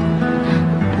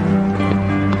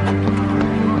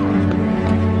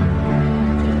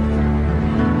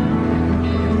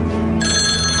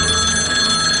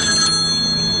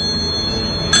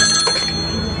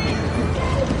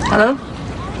 Hello?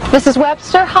 Mrs.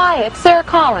 Webster, hi, it's Sarah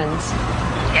Collins.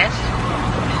 Yes?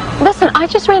 Listen, I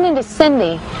just ran into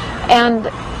Cindy, and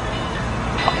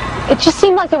it just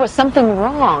seemed like there was something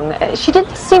wrong. She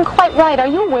didn't seem quite right. Are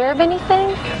you aware of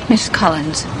anything? Miss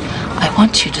Collins, I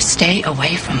want you to stay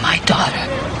away from my daughter.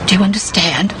 Do you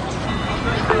understand?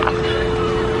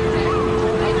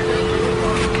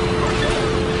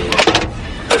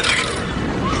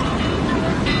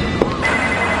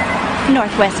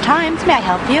 Northwest Times, may I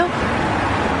help you?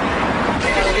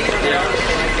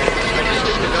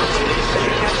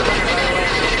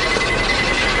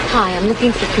 Hi, I'm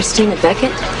looking for Christina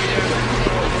Beckett.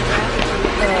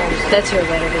 That's her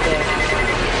right over there.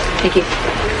 Thank you.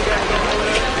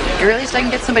 The earliest I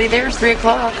can get somebody there is 3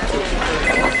 o'clock.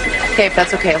 Okay, if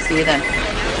that's okay, I'll see you then.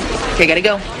 Okay, gotta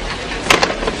go.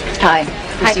 Hi,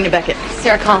 Christina Beckett.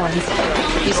 Sarah Collins.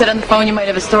 You said on the phone you might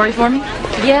have a story for me?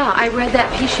 Yeah, I read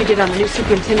that piece you did on the new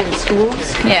superintendent of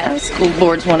schools. Yeah, school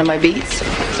board's one of my beats. So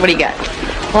what do you got?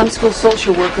 Well, I'm school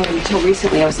social worker, and until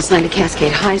recently I was assigned to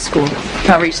Cascade High School.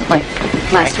 How recently?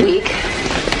 Last week.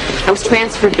 I was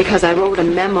transferred because I wrote a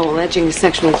memo alleging the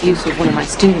sexual abuse of one of my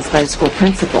students by the school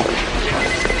principal.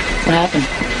 What happened?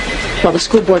 Well, the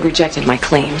school board rejected my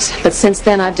claims, but since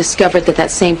then I've discovered that that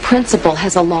same principal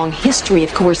has a long history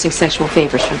of coercing sexual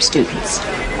favors from students.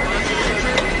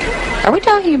 Are we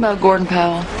talking about Gordon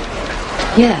Powell?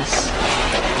 Yes.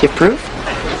 Do you have proof?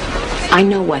 I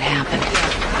know what happened.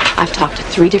 I've talked to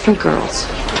 3 different girls.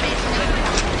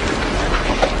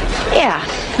 Yeah,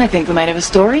 I think we might have a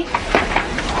story.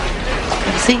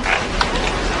 Have a seat.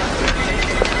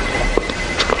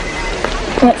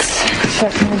 Let's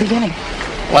start from the beginning.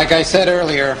 Like I said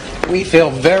earlier, we feel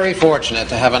very fortunate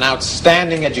to have an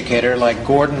outstanding educator like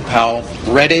Gordon Powell,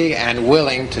 ready and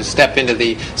willing to step into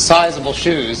the sizable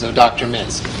shoes of Dr.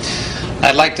 Mintz.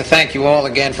 I'd like to thank you all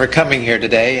again for coming here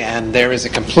today, and there is a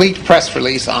complete press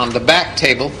release on the back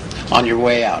table on your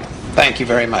way out. Thank you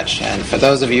very much. And for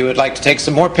those of you who would like to take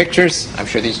some more pictures, I'm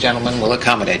sure these gentlemen will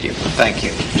accommodate you. Thank you.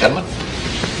 Gentlemen?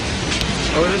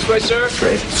 Over this way, sir.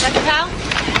 Great. Dr. Powell?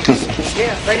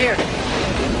 Yeah, right here.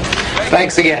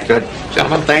 Thanks again. Good.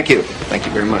 Gentlemen, Thank you. Thank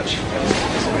you very much.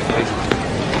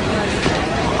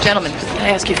 Gentlemen, can I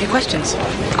ask you a few questions?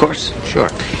 Of course. Sure.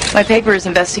 My paper is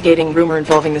investigating rumor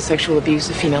involving the sexual abuse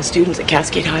of female students at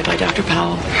Cascade High by Dr.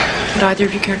 Powell. Would either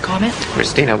of you care to comment?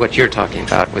 Christina, what you're talking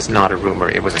about was not a rumor.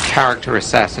 It was a character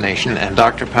assassination, and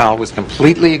Dr. Powell was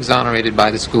completely exonerated by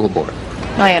the school board.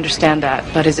 I understand that,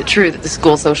 but is it true that the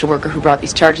school social worker who brought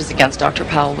these charges against Dr.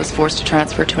 Powell was forced to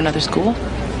transfer to another school?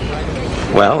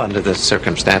 Well, under the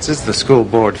circumstances, the school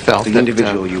board felt The that...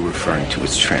 individual you're referring to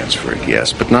is transferred,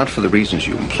 yes, but not for the reasons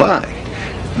you imply.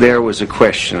 There was a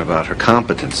question about her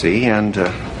competency and,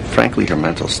 frankly, her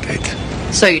mental state.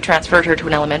 So you transferred her to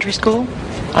an elementary school?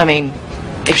 I mean,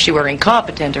 if she were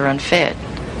incompetent or unfit,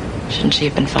 shouldn't she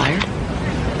have been fired?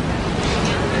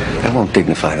 I won't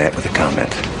dignify that with a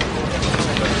comment.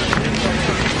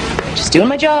 Just doing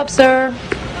my job, sir.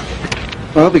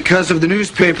 Well, because of the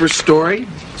newspaper story,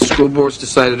 the school board's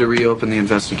decided to reopen the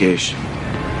investigation.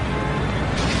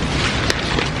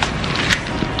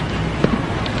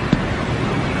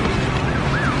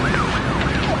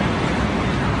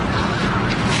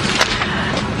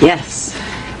 Yes.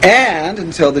 And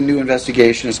until the new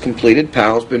investigation is completed,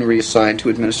 Powell's been reassigned to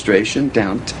administration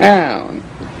downtown.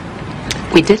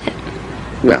 We did it.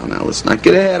 Well, now let's not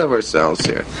get ahead of ourselves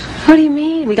here. What do you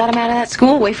mean? We got him out of that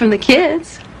school, away from the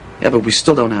kids. Yeah, but we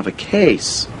still don't have a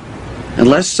case.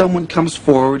 Unless someone comes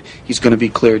forward, he's going to be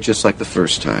cleared just like the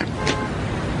first time.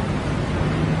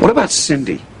 What about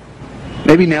Cindy?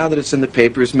 Maybe now that it's in the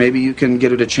papers, maybe you can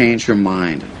get her to change her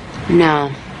mind.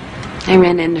 No. I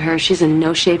ran into her. She's in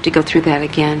no shape to go through that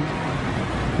again.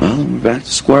 Well, then we're back to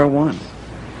square one.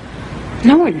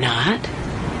 No, we're not.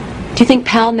 Do you think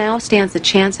Powell now stands a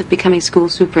chance of becoming school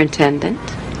superintendent?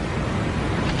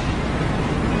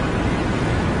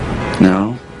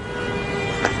 No.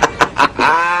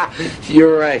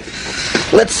 You're right.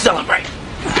 Let's celebrate.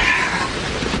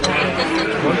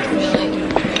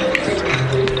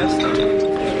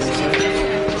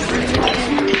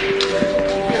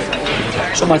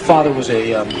 So my father was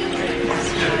a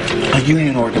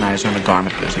union organizer in the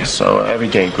garment business. So every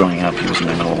day growing up, he was in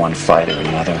the middle of one fight or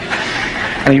another.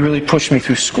 And he really pushed me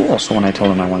through school. So when I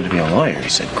told him I wanted to be a lawyer, he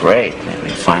said, great.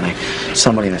 And finally,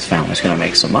 somebody in this family is going to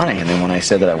make some money. And then when I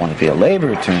said that I wanted to be a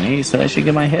labor attorney, he said I should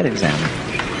get my head examined.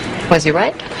 Was he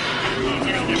right?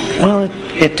 Well,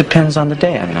 it depends on the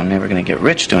day. I mean, I'm never going to get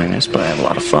rich doing this, but I have a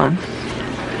lot of fun.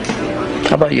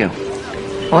 How about you?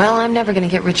 Well, I'm never going to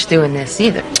get rich doing this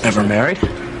either. Ever married?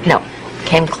 No.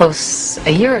 Came close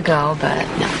a year ago, but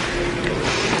no.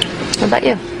 What about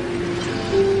you?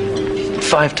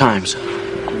 5 times.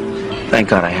 Thank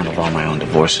God I handled all my own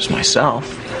divorces myself.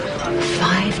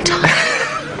 5 times?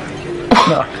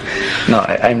 No,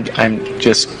 I'm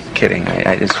just kidding.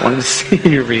 I just wanted to see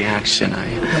your reaction.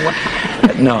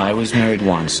 No, I was married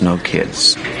once, no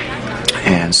kids.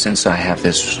 And since I have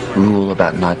this rule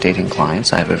about not dating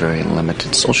clients, I have a very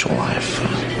limited social life.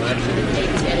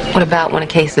 What about when a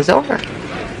case is over?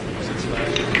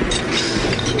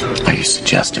 Are you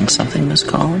suggesting something, Miss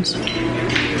Collins?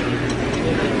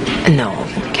 No,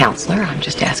 counselor, I'm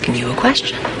just asking you a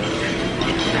question.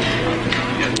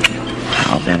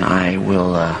 Well, then I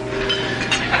will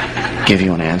give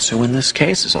you an answer when this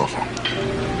case is over.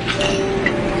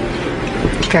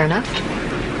 Fair enough.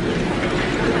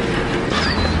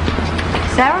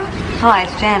 Sarah? Hi,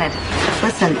 it's Janet.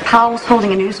 Listen, Powell's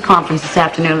holding a news conference this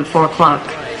afternoon at 4 o'clock.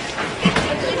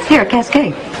 Here,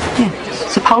 Cascade. Yeah.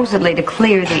 Supposedly to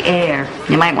clear the air.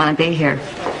 You might want to be here.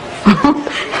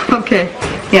 Okay.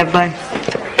 Yeah, bye.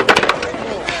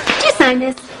 Did you sign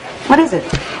this? What is it?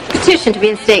 Petition to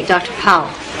reinstate Dr. Powell.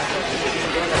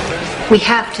 We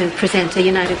have to present a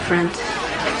united front.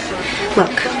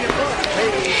 Look,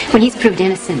 when he's proved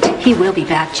innocent, he will be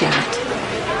back, Janet.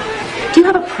 Do you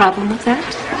have a problem with that?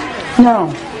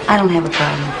 No, I don't have a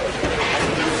problem.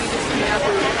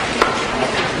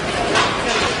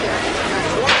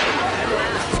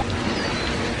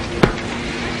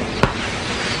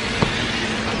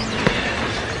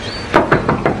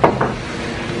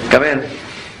 Come in.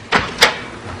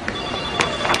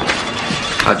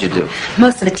 How'd you do?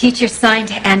 Most of the teachers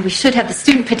signed, and we should have the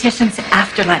student petitions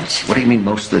after lunch. What do you mean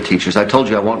most of the teachers? I told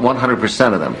you I want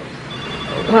 100% of them.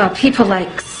 Well, people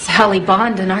like Sally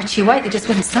Bond and Archie White, they just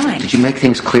wouldn't sign. Did you make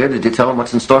things clear? Did you tell them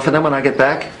what's in store for them when I get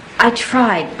back? I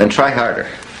tried. Then try harder.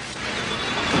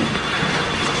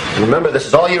 And remember, this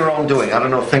is all your own doing. I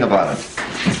don't know a thing about it.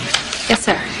 Yes,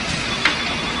 sir.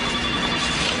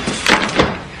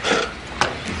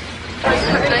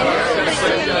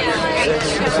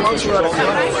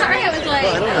 Sorry I was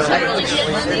late.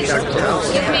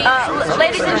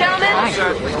 Ladies and gentlemen,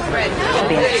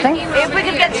 if we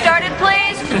could get started,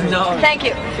 please. No. Thank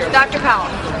you. Dr. Powell.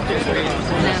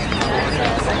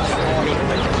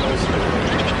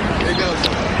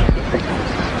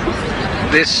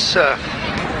 This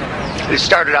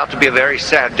started out to be a very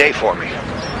sad day for me.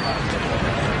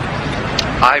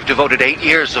 I've devoted 8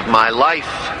 years of my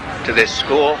life to this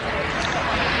school,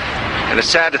 and it's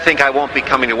sad to think I won't be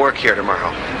coming to work here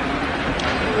tomorrow.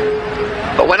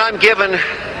 But when I'm given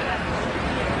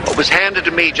what was handed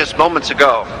to me just moments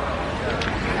ago,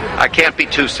 I can't be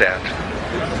too sad.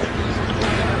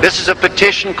 This is a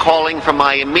petition calling for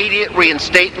my immediate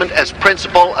reinstatement as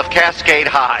principal of Cascade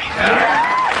High.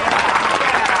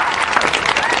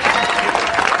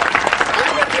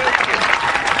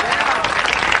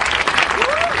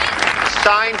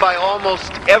 Signed by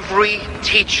almost every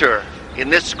teacher in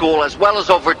this school, as well as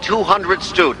over 200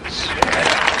 students.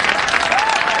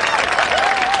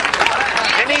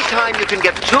 Anytime you can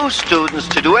get 2 students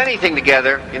to do anything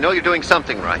together, you know you're doing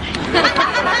something right. I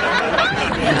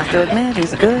have to admit,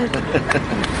 he's good.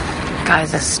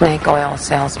 Guy's a snake oil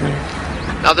salesman.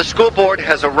 Now, the school board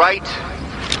has a right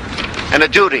and a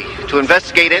duty to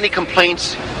investigate any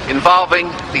complaints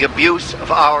involving the abuse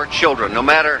of our children, no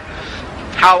matter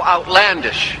how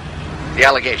outlandish the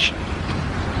allegation.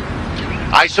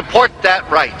 I support that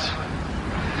right.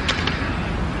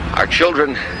 Our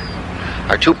children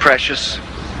are too precious,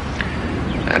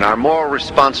 and our moral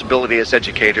responsibility as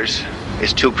educators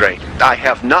is too great. I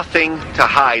have nothing to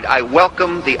hide. I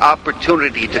welcome the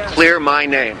opportunity to clear my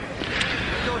name.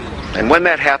 And when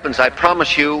that happens, I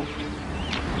promise you,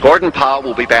 Gordon Powell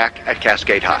will be back at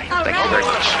Cascade High. Thank you very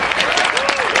much.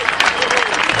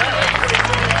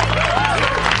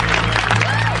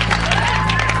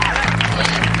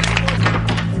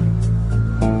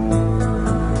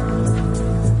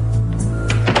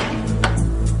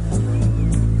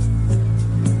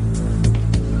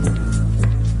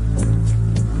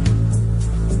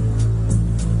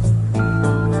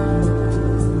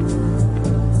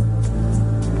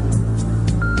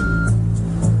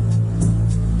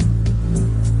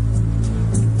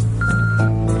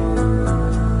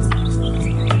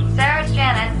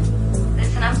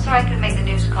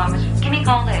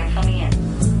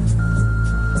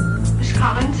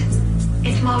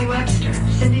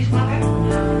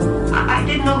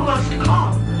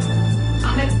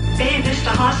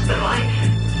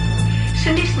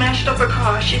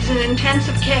 She's in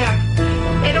intensive care.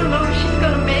 They don't know if she's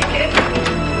going to make it.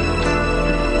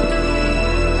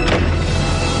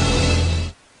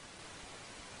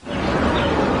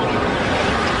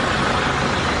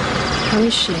 How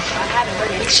is she?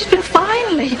 She's been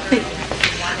fine lately.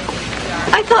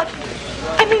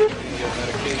 I mean,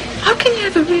 how can you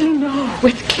ever really know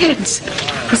with kids?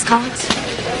 Miss Collins?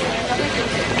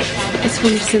 It's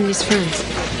one of Cindy's friends.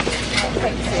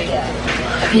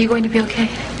 Are you going to be okay?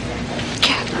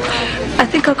 I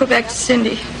think I'll go back to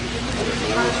Cindy.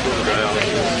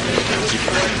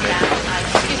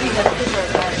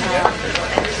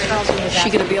 Is she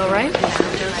going to be all right?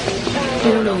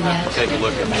 We don't know yet. Take a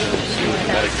look at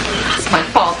It's my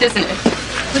fault, isn't it?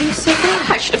 What do you say there?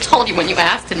 I should have told you when you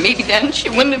asked, and maybe then she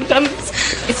wouldn't have done this.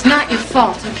 It's not your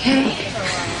fault, okay?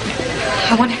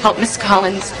 I want to help Miss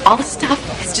Collins. All the stuff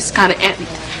has just got to end.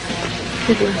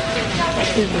 Good luck.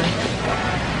 Good luck.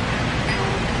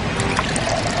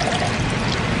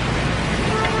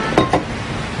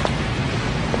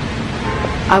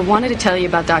 I wanted to tell you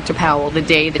about Dr. Powell the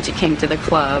day that you came to the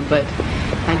club, but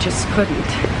I just couldn't.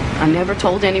 I never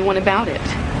told anyone about it.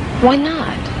 Why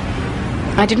not?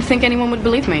 I didn't think anyone would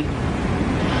believe me.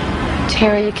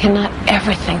 Terry, you cannot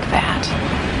ever think that.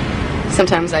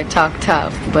 Sometimes I talk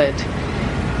tough, but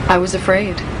I was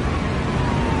afraid.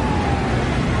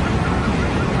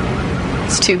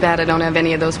 It's too bad I don't have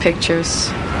any of those pictures.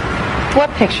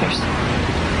 What pictures?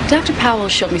 Dr. Powell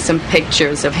showed me some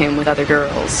pictures of him with other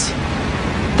girls.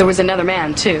 There was another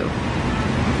man, too.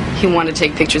 He wanted to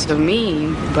take pictures of me,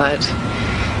 but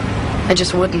I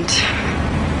just wouldn't.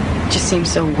 It just seemed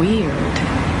so weird.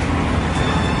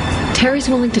 Terry's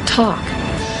willing to talk.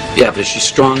 Yeah, but is she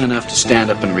strong enough to stand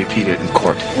up and repeat it in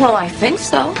court? Well, I think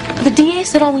so. The DA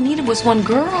said all we needed was one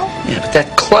girl. Yeah, but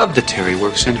that club that Terry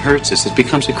works in hurts us. It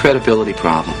becomes a credibility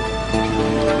problem.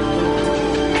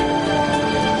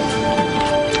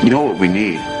 You know what we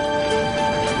need?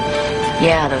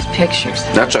 Yeah, those pictures.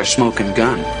 That's our smoking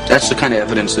gun. That's the kind of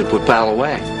evidence that would Powell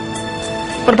away.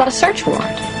 What about a search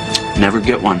warrant? Never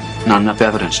get one. Not enough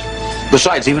evidence.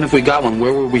 Besides, even if we got one,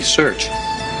 where would we search?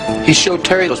 He showed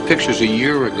Terry those pictures a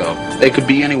year ago. They could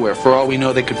be anywhere. For all we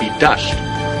know, they could be dust.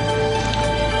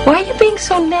 Why are you being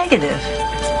so negative?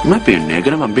 I'm not being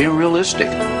negative. I'm being realistic.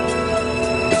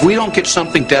 If we don't get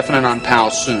something definite on Powell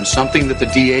soon, something that the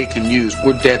DA can use,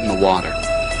 we're dead in the water.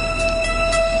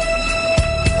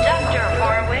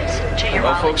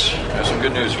 Well, folks, there's some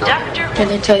good news for you. Can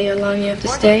they tell you how long you have to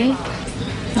stay?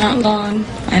 Not long,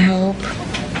 I hope.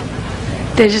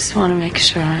 They just want to make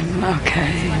sure I'm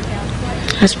okay.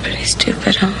 That's pretty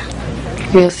stupid, huh?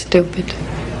 Real stupid.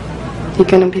 You're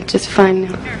gonna be just fine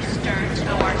now.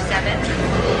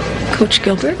 Coach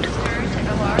Gilbert?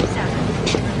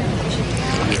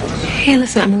 Hey,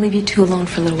 listen, I'm gonna leave you two alone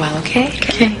for a little while, okay?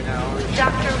 Okay.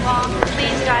 Dr. Long,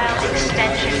 please dial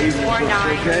extension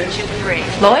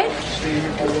 4923. Lloyd?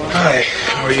 Hi,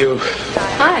 how are you?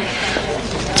 Hi.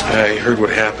 I heard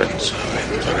what happened, so I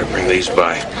thought I'd bring these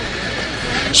by.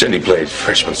 Cindy played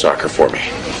freshman soccer for me.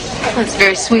 That's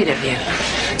very sweet of you.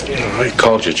 I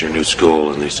called you at your new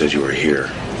school, and they said you were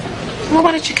here. Well,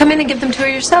 why don't you come in and give them to her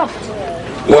yourself?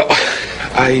 Well,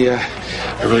 I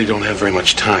really don't have very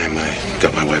much time. I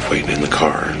got my wife waiting in the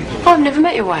car. And, Oh, I've never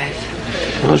met your wife.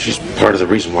 well, she's part of the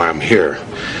reason why I'm here.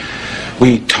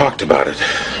 We talked about it.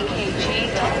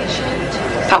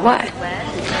 About what?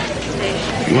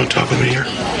 You want to talk with me here?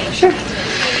 Sure.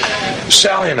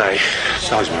 Sally's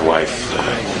my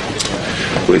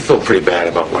wife. We feel pretty bad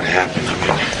about what happened. I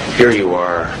mean, here you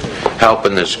are,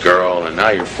 helping this girl, and now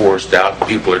you're forced out, and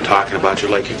people are talking about you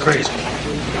like you're crazy.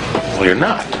 Well, you're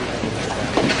not.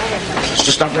 It's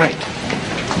just not right.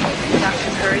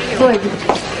 Lloyd,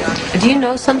 do you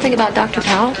know something about Dr.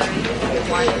 Powell?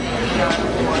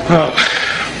 Well,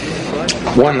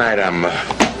 one night I'm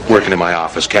working in my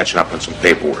office, catching up on some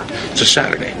paperwork. It's a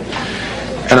Saturday.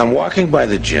 And I'm walking by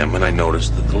the gym, and I notice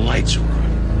that the lights are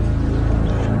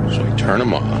on. So I turn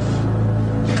them off.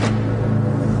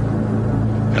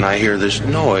 And I hear this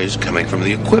noise coming from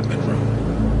the equipment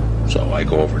room. So I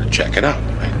go over to check it out.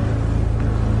 Right?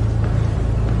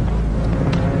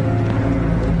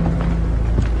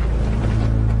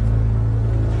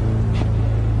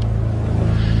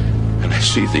 And I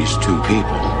see these two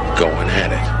people going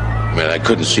at it. I mean, I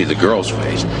couldn't see the girl's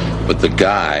face, but the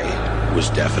guy was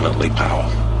definitely Powell.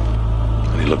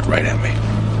 And he looked right at me.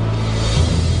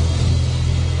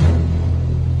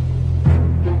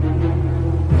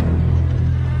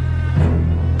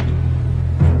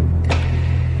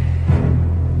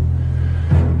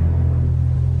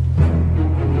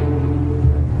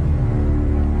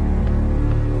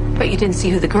 But you didn't see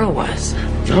who the girl was.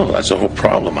 No, that's the whole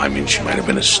problem. I mean, she might have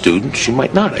been a student. She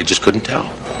might not. I just couldn't tell.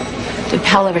 Did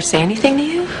Powell ever say anything to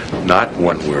you? Not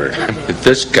one word. I mean,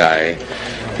 this guy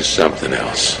is something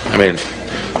else. I mean,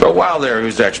 for a while there, he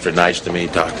was extra nice to me,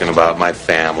 talking about my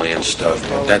family and stuff.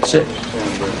 But that's it.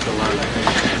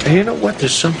 And you know what?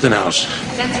 There's something else.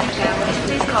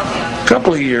 A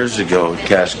couple of years ago at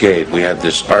Cascade, we had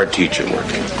this art teacher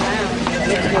working.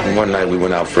 And one night we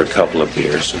went out for a couple of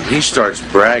beers, and he starts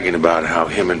bragging about how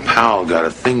him and Powell got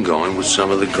a thing going with some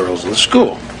of the girls in the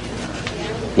school.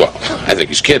 Well, I think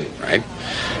he's kidding, right?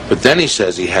 But then he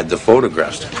says he had the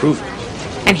photographs to prove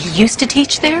it. And he used to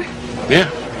teach there? Yeah,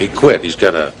 he quit. He's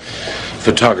got a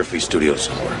photography studio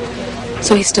somewhere.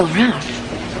 So he's still around?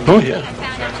 Oh, yeah.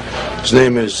 His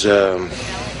name is,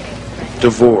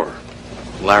 DeVore.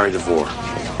 Larry DeVore.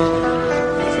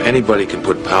 If anybody can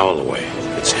put Powell away,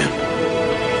 it's him.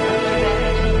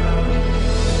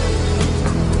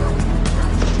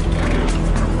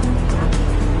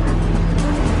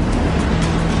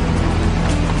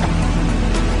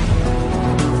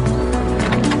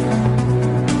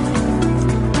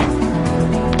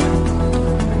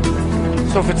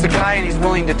 So if it's the guy and he's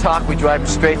willing to talk, we drive him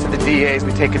straight to the DA's,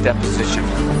 we take a deposition.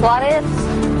 What is?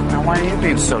 Now, why are you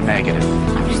being so negative?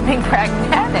 I'm just being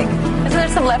pragmatic. Isn't there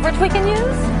some leverage we can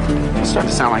use? You start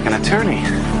to sound like an attorney.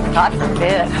 God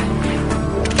forbid.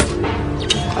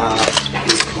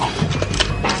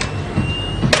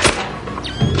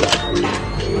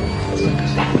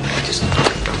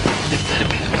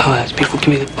 Oh, that's beautiful. Give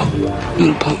me the poke.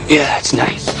 Little poke. Yeah, that's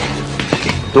nice.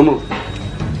 Okay, don't move.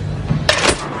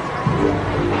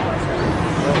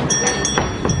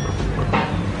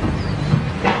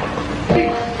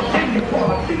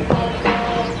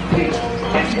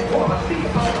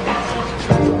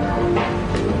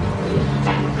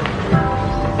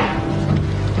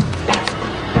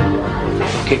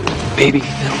 Okay, baby,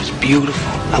 that was beautiful.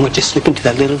 I want you to slip into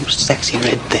that little sexy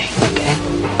red thing, okay?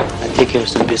 I'll take care of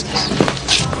some business.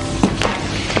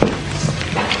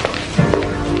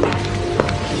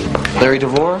 Larry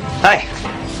DeVore? Hi.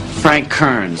 Frank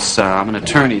Kearns. I'm an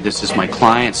attorney. This is my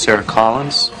client, Sarah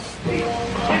Collins.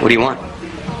 What do you want?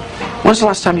 When's the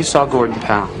last time you saw Gordon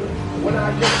Powell?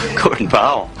 Gordon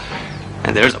Powell?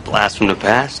 And there's a blast from the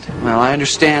past. Well, I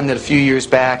understand that a few years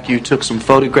back you took some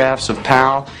photographs of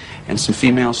Powell and some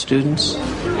female students.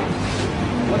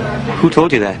 Who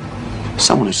told you that?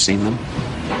 Someone who's seen them.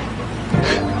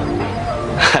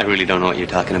 I really don't know what you're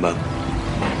talking about.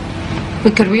 We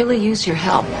could really use your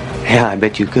help. Yeah, I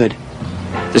bet you could.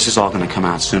 This is all going to come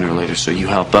out sooner or later, so you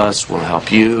help us, we'll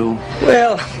help you.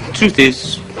 Well, truth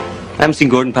is, I haven't seen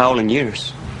Gordon Powell in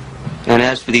years. And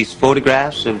as for these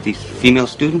photographs of these female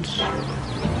students,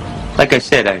 like I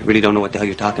said, I really don't know what the hell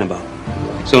you're talking about.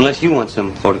 So unless you want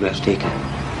some photographs taken,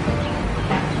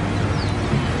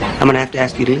 I'm going to have to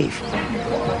ask you to leave.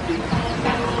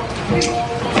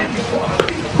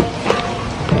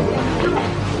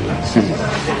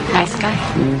 Nice guy.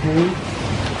 Mm-hmm.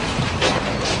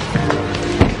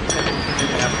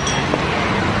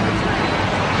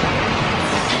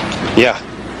 Yeah,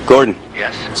 Gordon.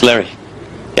 Yes? It's Larry.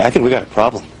 Yeah, I think we got a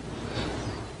problem.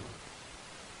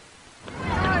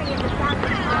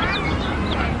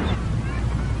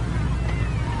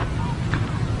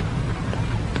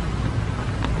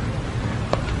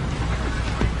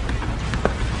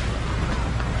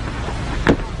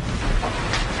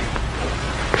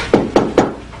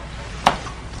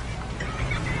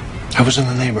 I was in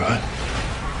the neighborhood.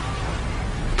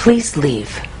 Please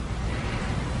leave.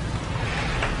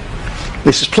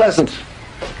 Mrs. Pleasant,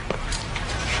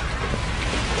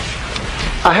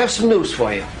 I have some news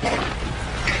for you.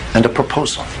 And a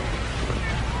proposal.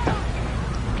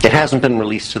 It hasn't been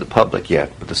released to the public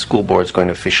yet, but the school board's going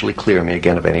to officially clear me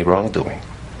again of any wrongdoing.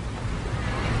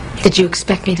 Did you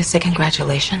expect me to say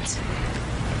congratulations?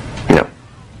 No.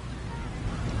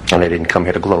 And I didn't come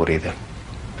here to gloat either.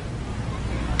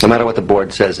 No matter what the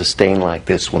board says, a stain like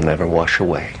this will never wash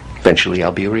away. Eventually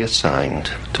I'll be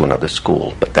reassigned to another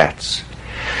school, but that's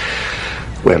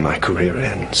where my career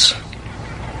ends.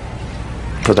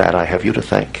 For that, I have you to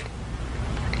thank.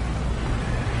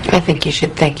 I think you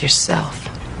should thank yourself.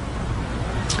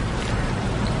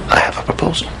 I have a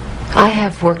proposal. I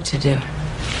have work to do.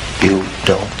 You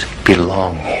don't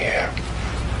belong here.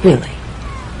 Really?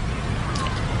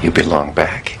 You belong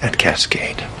back at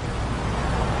Cascade.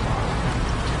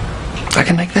 I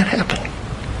can make that happen.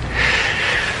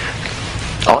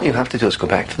 All you have to do is go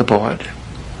back to the board.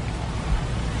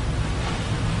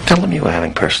 Tell them you were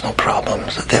having personal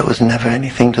problems, that there was never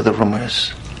anything to the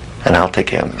rumors, and I'll take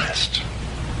care of the rest.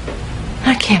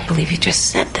 I can't believe you just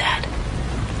said that.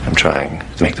 I'm trying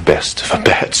to make the best of a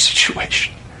bad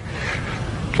situation.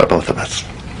 For both of us.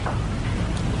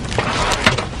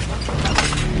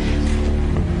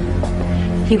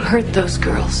 You hurt those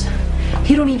girls.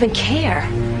 You don't even care.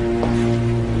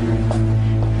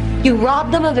 You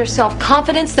robbed them of their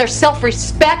self-confidence, their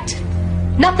self-respect.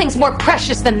 Nothing's more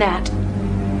precious than that.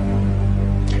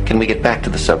 Can we get back to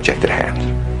the subject at hand?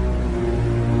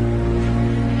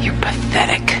 You're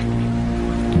pathetic.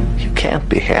 You can't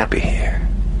be happy here.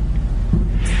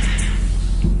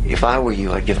 If I were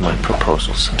you, I'd give my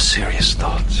proposal some serious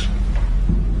thoughts.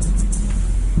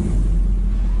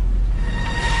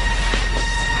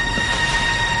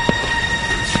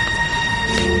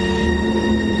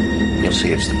 You'll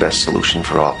see it's the best solution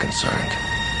for all concerned.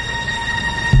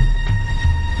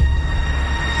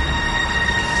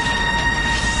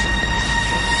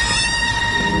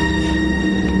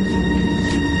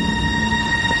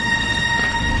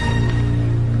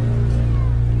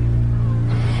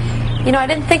 You know, I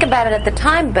didn't think about it at the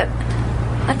time, but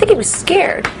I think he was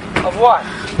scared. Of what?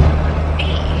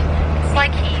 It's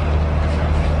like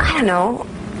I don't know,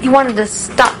 he wanted to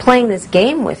stop playing this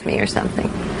game with me or something.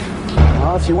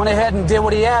 Well, if you went ahead and did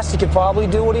what he asked, you could probably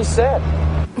do what he said.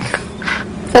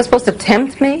 Is that supposed to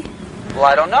tempt me? Well,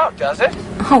 I don't know, does it?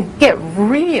 Oh, get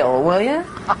real, will you?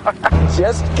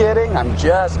 Just kidding. I'm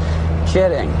just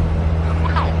kidding.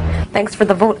 Thanks for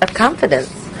the vote of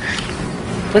confidence.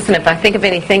 Listen, if I think of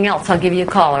anything else, I'll give you a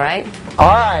call, all right? All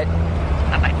right.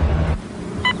 Bye-bye.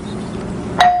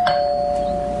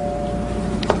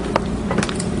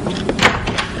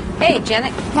 Hey,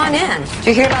 Janet, come on in. Did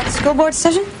you hear about the school board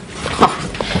decision?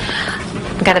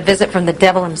 Oh, I got a visit from the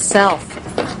devil himself.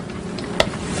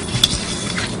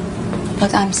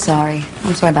 Look, I'm sorry.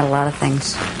 I'm sorry about a lot of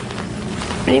things.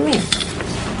 What do you mean?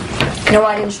 You know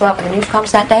why I didn't show up at the news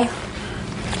conference that day?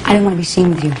 I didn't want to be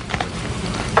seen with you.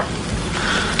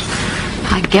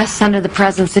 I guess under the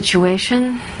present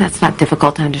situation, that's not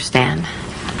difficult to understand.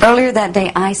 Earlier that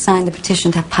day, I signed the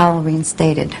petition to have Powell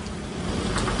reinstated.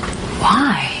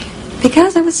 Why?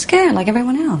 Because I was scared, like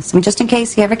everyone else. I mean, just in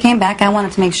case he ever came back, I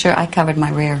wanted to make sure I covered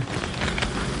my rear.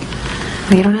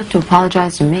 Well, you don't have to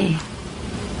apologize to me.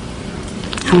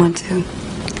 I want to.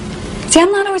 See,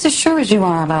 I'm not always as sure as you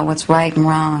are about what's right and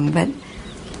wrong, but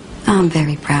I'm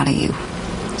very proud of you.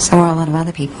 So are a lot of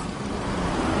other people.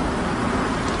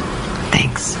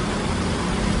 Thanks.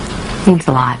 Means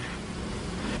a lot.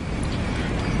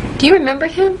 Do you remember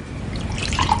him?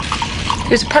 He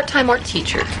was a part-time art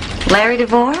teacher. Larry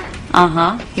DeVore?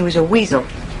 Uh-huh. He was a weasel.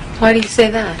 Why do you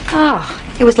say that?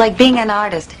 Oh, it was like being an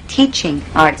artist. Teaching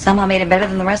art somehow made him better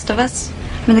than the rest of us.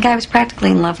 I mean, the guy was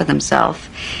practically in love with himself.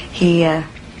 He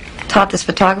taught this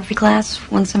photography class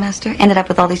one semester, ended up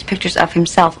with all these pictures of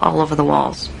himself all over the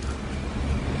walls.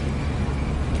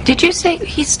 Did you say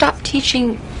he stopped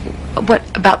teaching, what,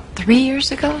 about 3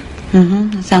 years ago?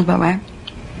 Mm-hmm. That sounds about right.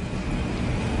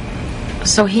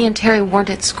 So he and Terry weren't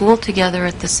at school together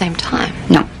at the same time?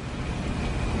 No.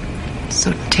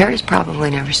 So Terry's probably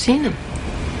never seen him.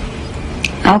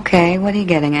 Okay, what are you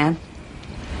getting at?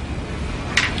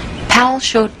 Powell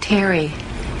showed Terry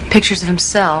pictures of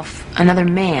himself, another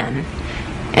man,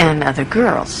 and other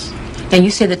girls. Now,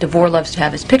 you say that DeVore loves to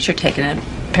have his picture taken, and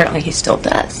apparently he still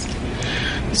does.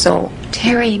 So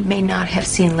Terry may not have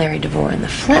seen Larry DeVore in the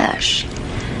flesh,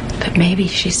 but maybe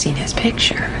she's seen his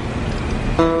picture.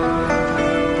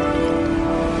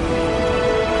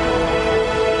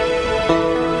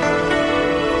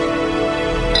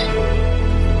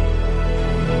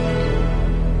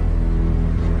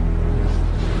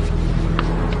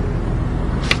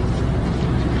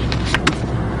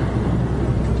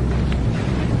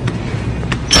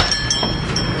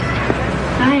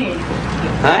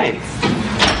 Hi.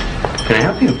 Can I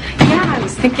help you? Yeah, I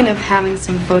was thinking of having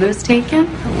some photos taken.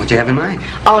 What do you have in mind?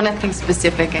 Oh, nothing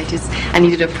specific. I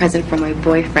needed a present for my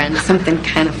boyfriend, something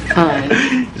kind of fun.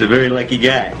 He's a very lucky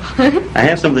guy. I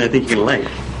have something I think you're going to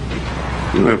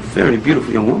like. You're a very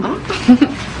beautiful young woman.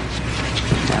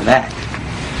 Now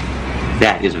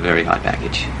that is a very hot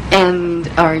package. And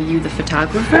are you the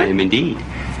photographer? I am indeed.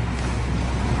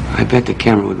 I bet the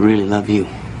camera would really love you.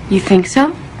 You think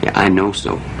so? Yeah, I know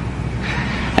so.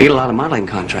 I get a lot of modeling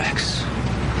contracts.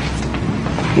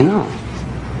 You know,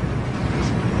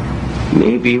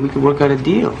 maybe we could work out a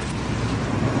deal.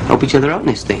 Help each other out in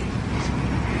this thing.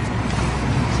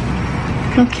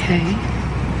 Okay.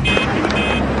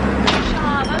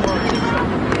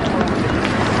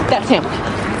 That's him.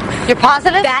 You're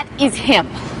positive? That is him.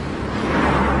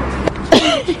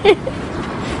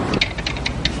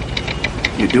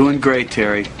 You're doing great,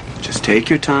 Terry. Just take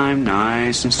your time,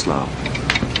 nice and slow.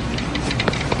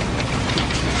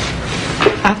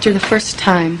 After the first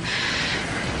time,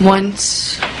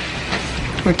 once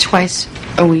or twice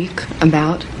a week,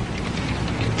 about,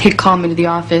 he'd call me to the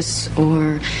office,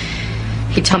 or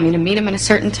he'd tell me to meet him at a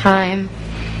certain time,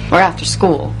 or after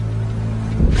school.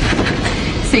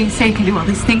 So you say you can do all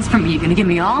these things for me. You're going to give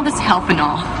me all this help and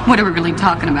all. What are we really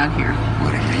talking about here?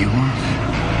 Whatever you want.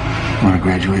 Want to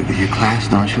graduate with your class,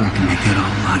 don't you? I can make that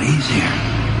all a lot easier.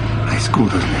 High school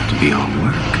doesn't have to be all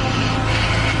work.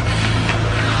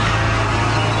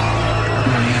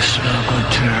 Oh, you smell good,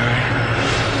 Terry.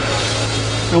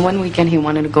 And one weekend he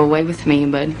wanted to go away with me,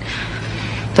 but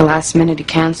the last minute he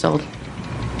canceled.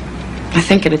 I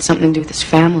think it had something to do with his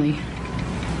family.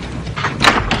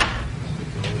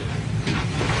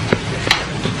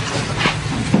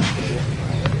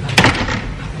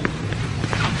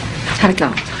 How'd it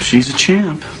go? She's a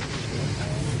champ.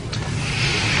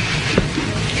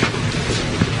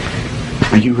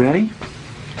 Are you ready?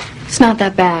 It's not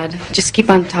that bad. Just keep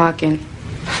on talking.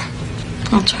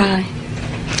 I'll try.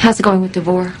 How's it going with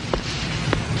DeVore?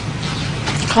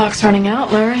 Clock's running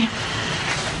out, Larry.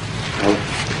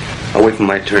 I'll wait for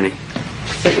my attorney.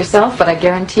 Suit yourself, but I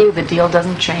guarantee you the deal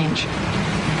doesn't change.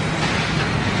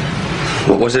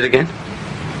 What was it again?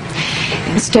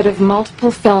 Instead of multiple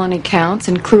felony counts,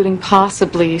 including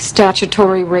possibly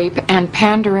statutory rape and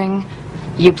pandering,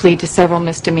 you plead to several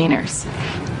misdemeanors.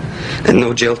 And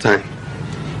no jail time.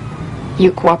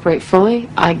 You cooperate fully,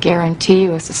 I guarantee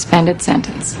you a suspended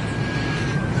sentence.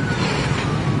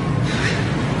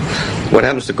 What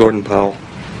happens to Gordon Powell?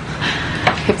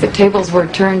 If the tables were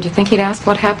turned, do you think he'd ask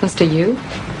what happens to you?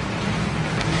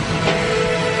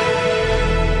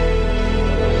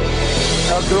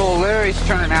 Good old Larry's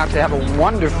turning out to have a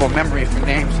wonderful memory for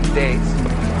names and dates.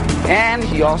 And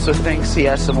he also thinks he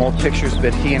has some old pictures,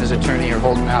 but he and his attorney are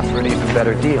holding out for an even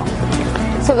better deal.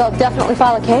 So they'll definitely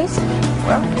file a case?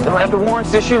 Well, they'll have the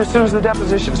warrants issued as soon as the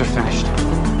depositions are finished.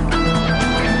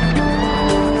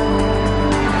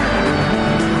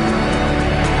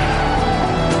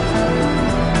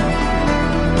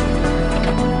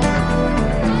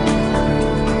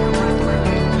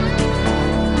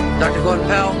 going,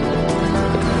 pal?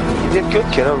 You did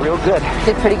good, kiddo. Real good.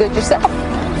 Did pretty good yourself.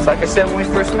 It's like I said when we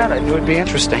first met. I knew it'd be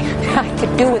interesting. I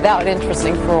could do without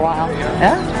interesting for a while.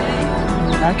 Yeah?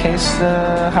 In that case,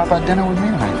 how about dinner with me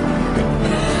tonight?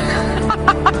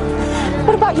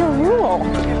 What about your rule?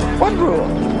 What rule?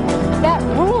 That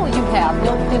rule you have.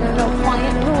 No dinner, no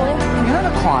client rule. You're not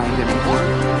a client anymore.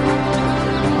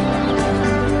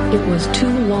 It was too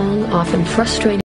long, often frustrating.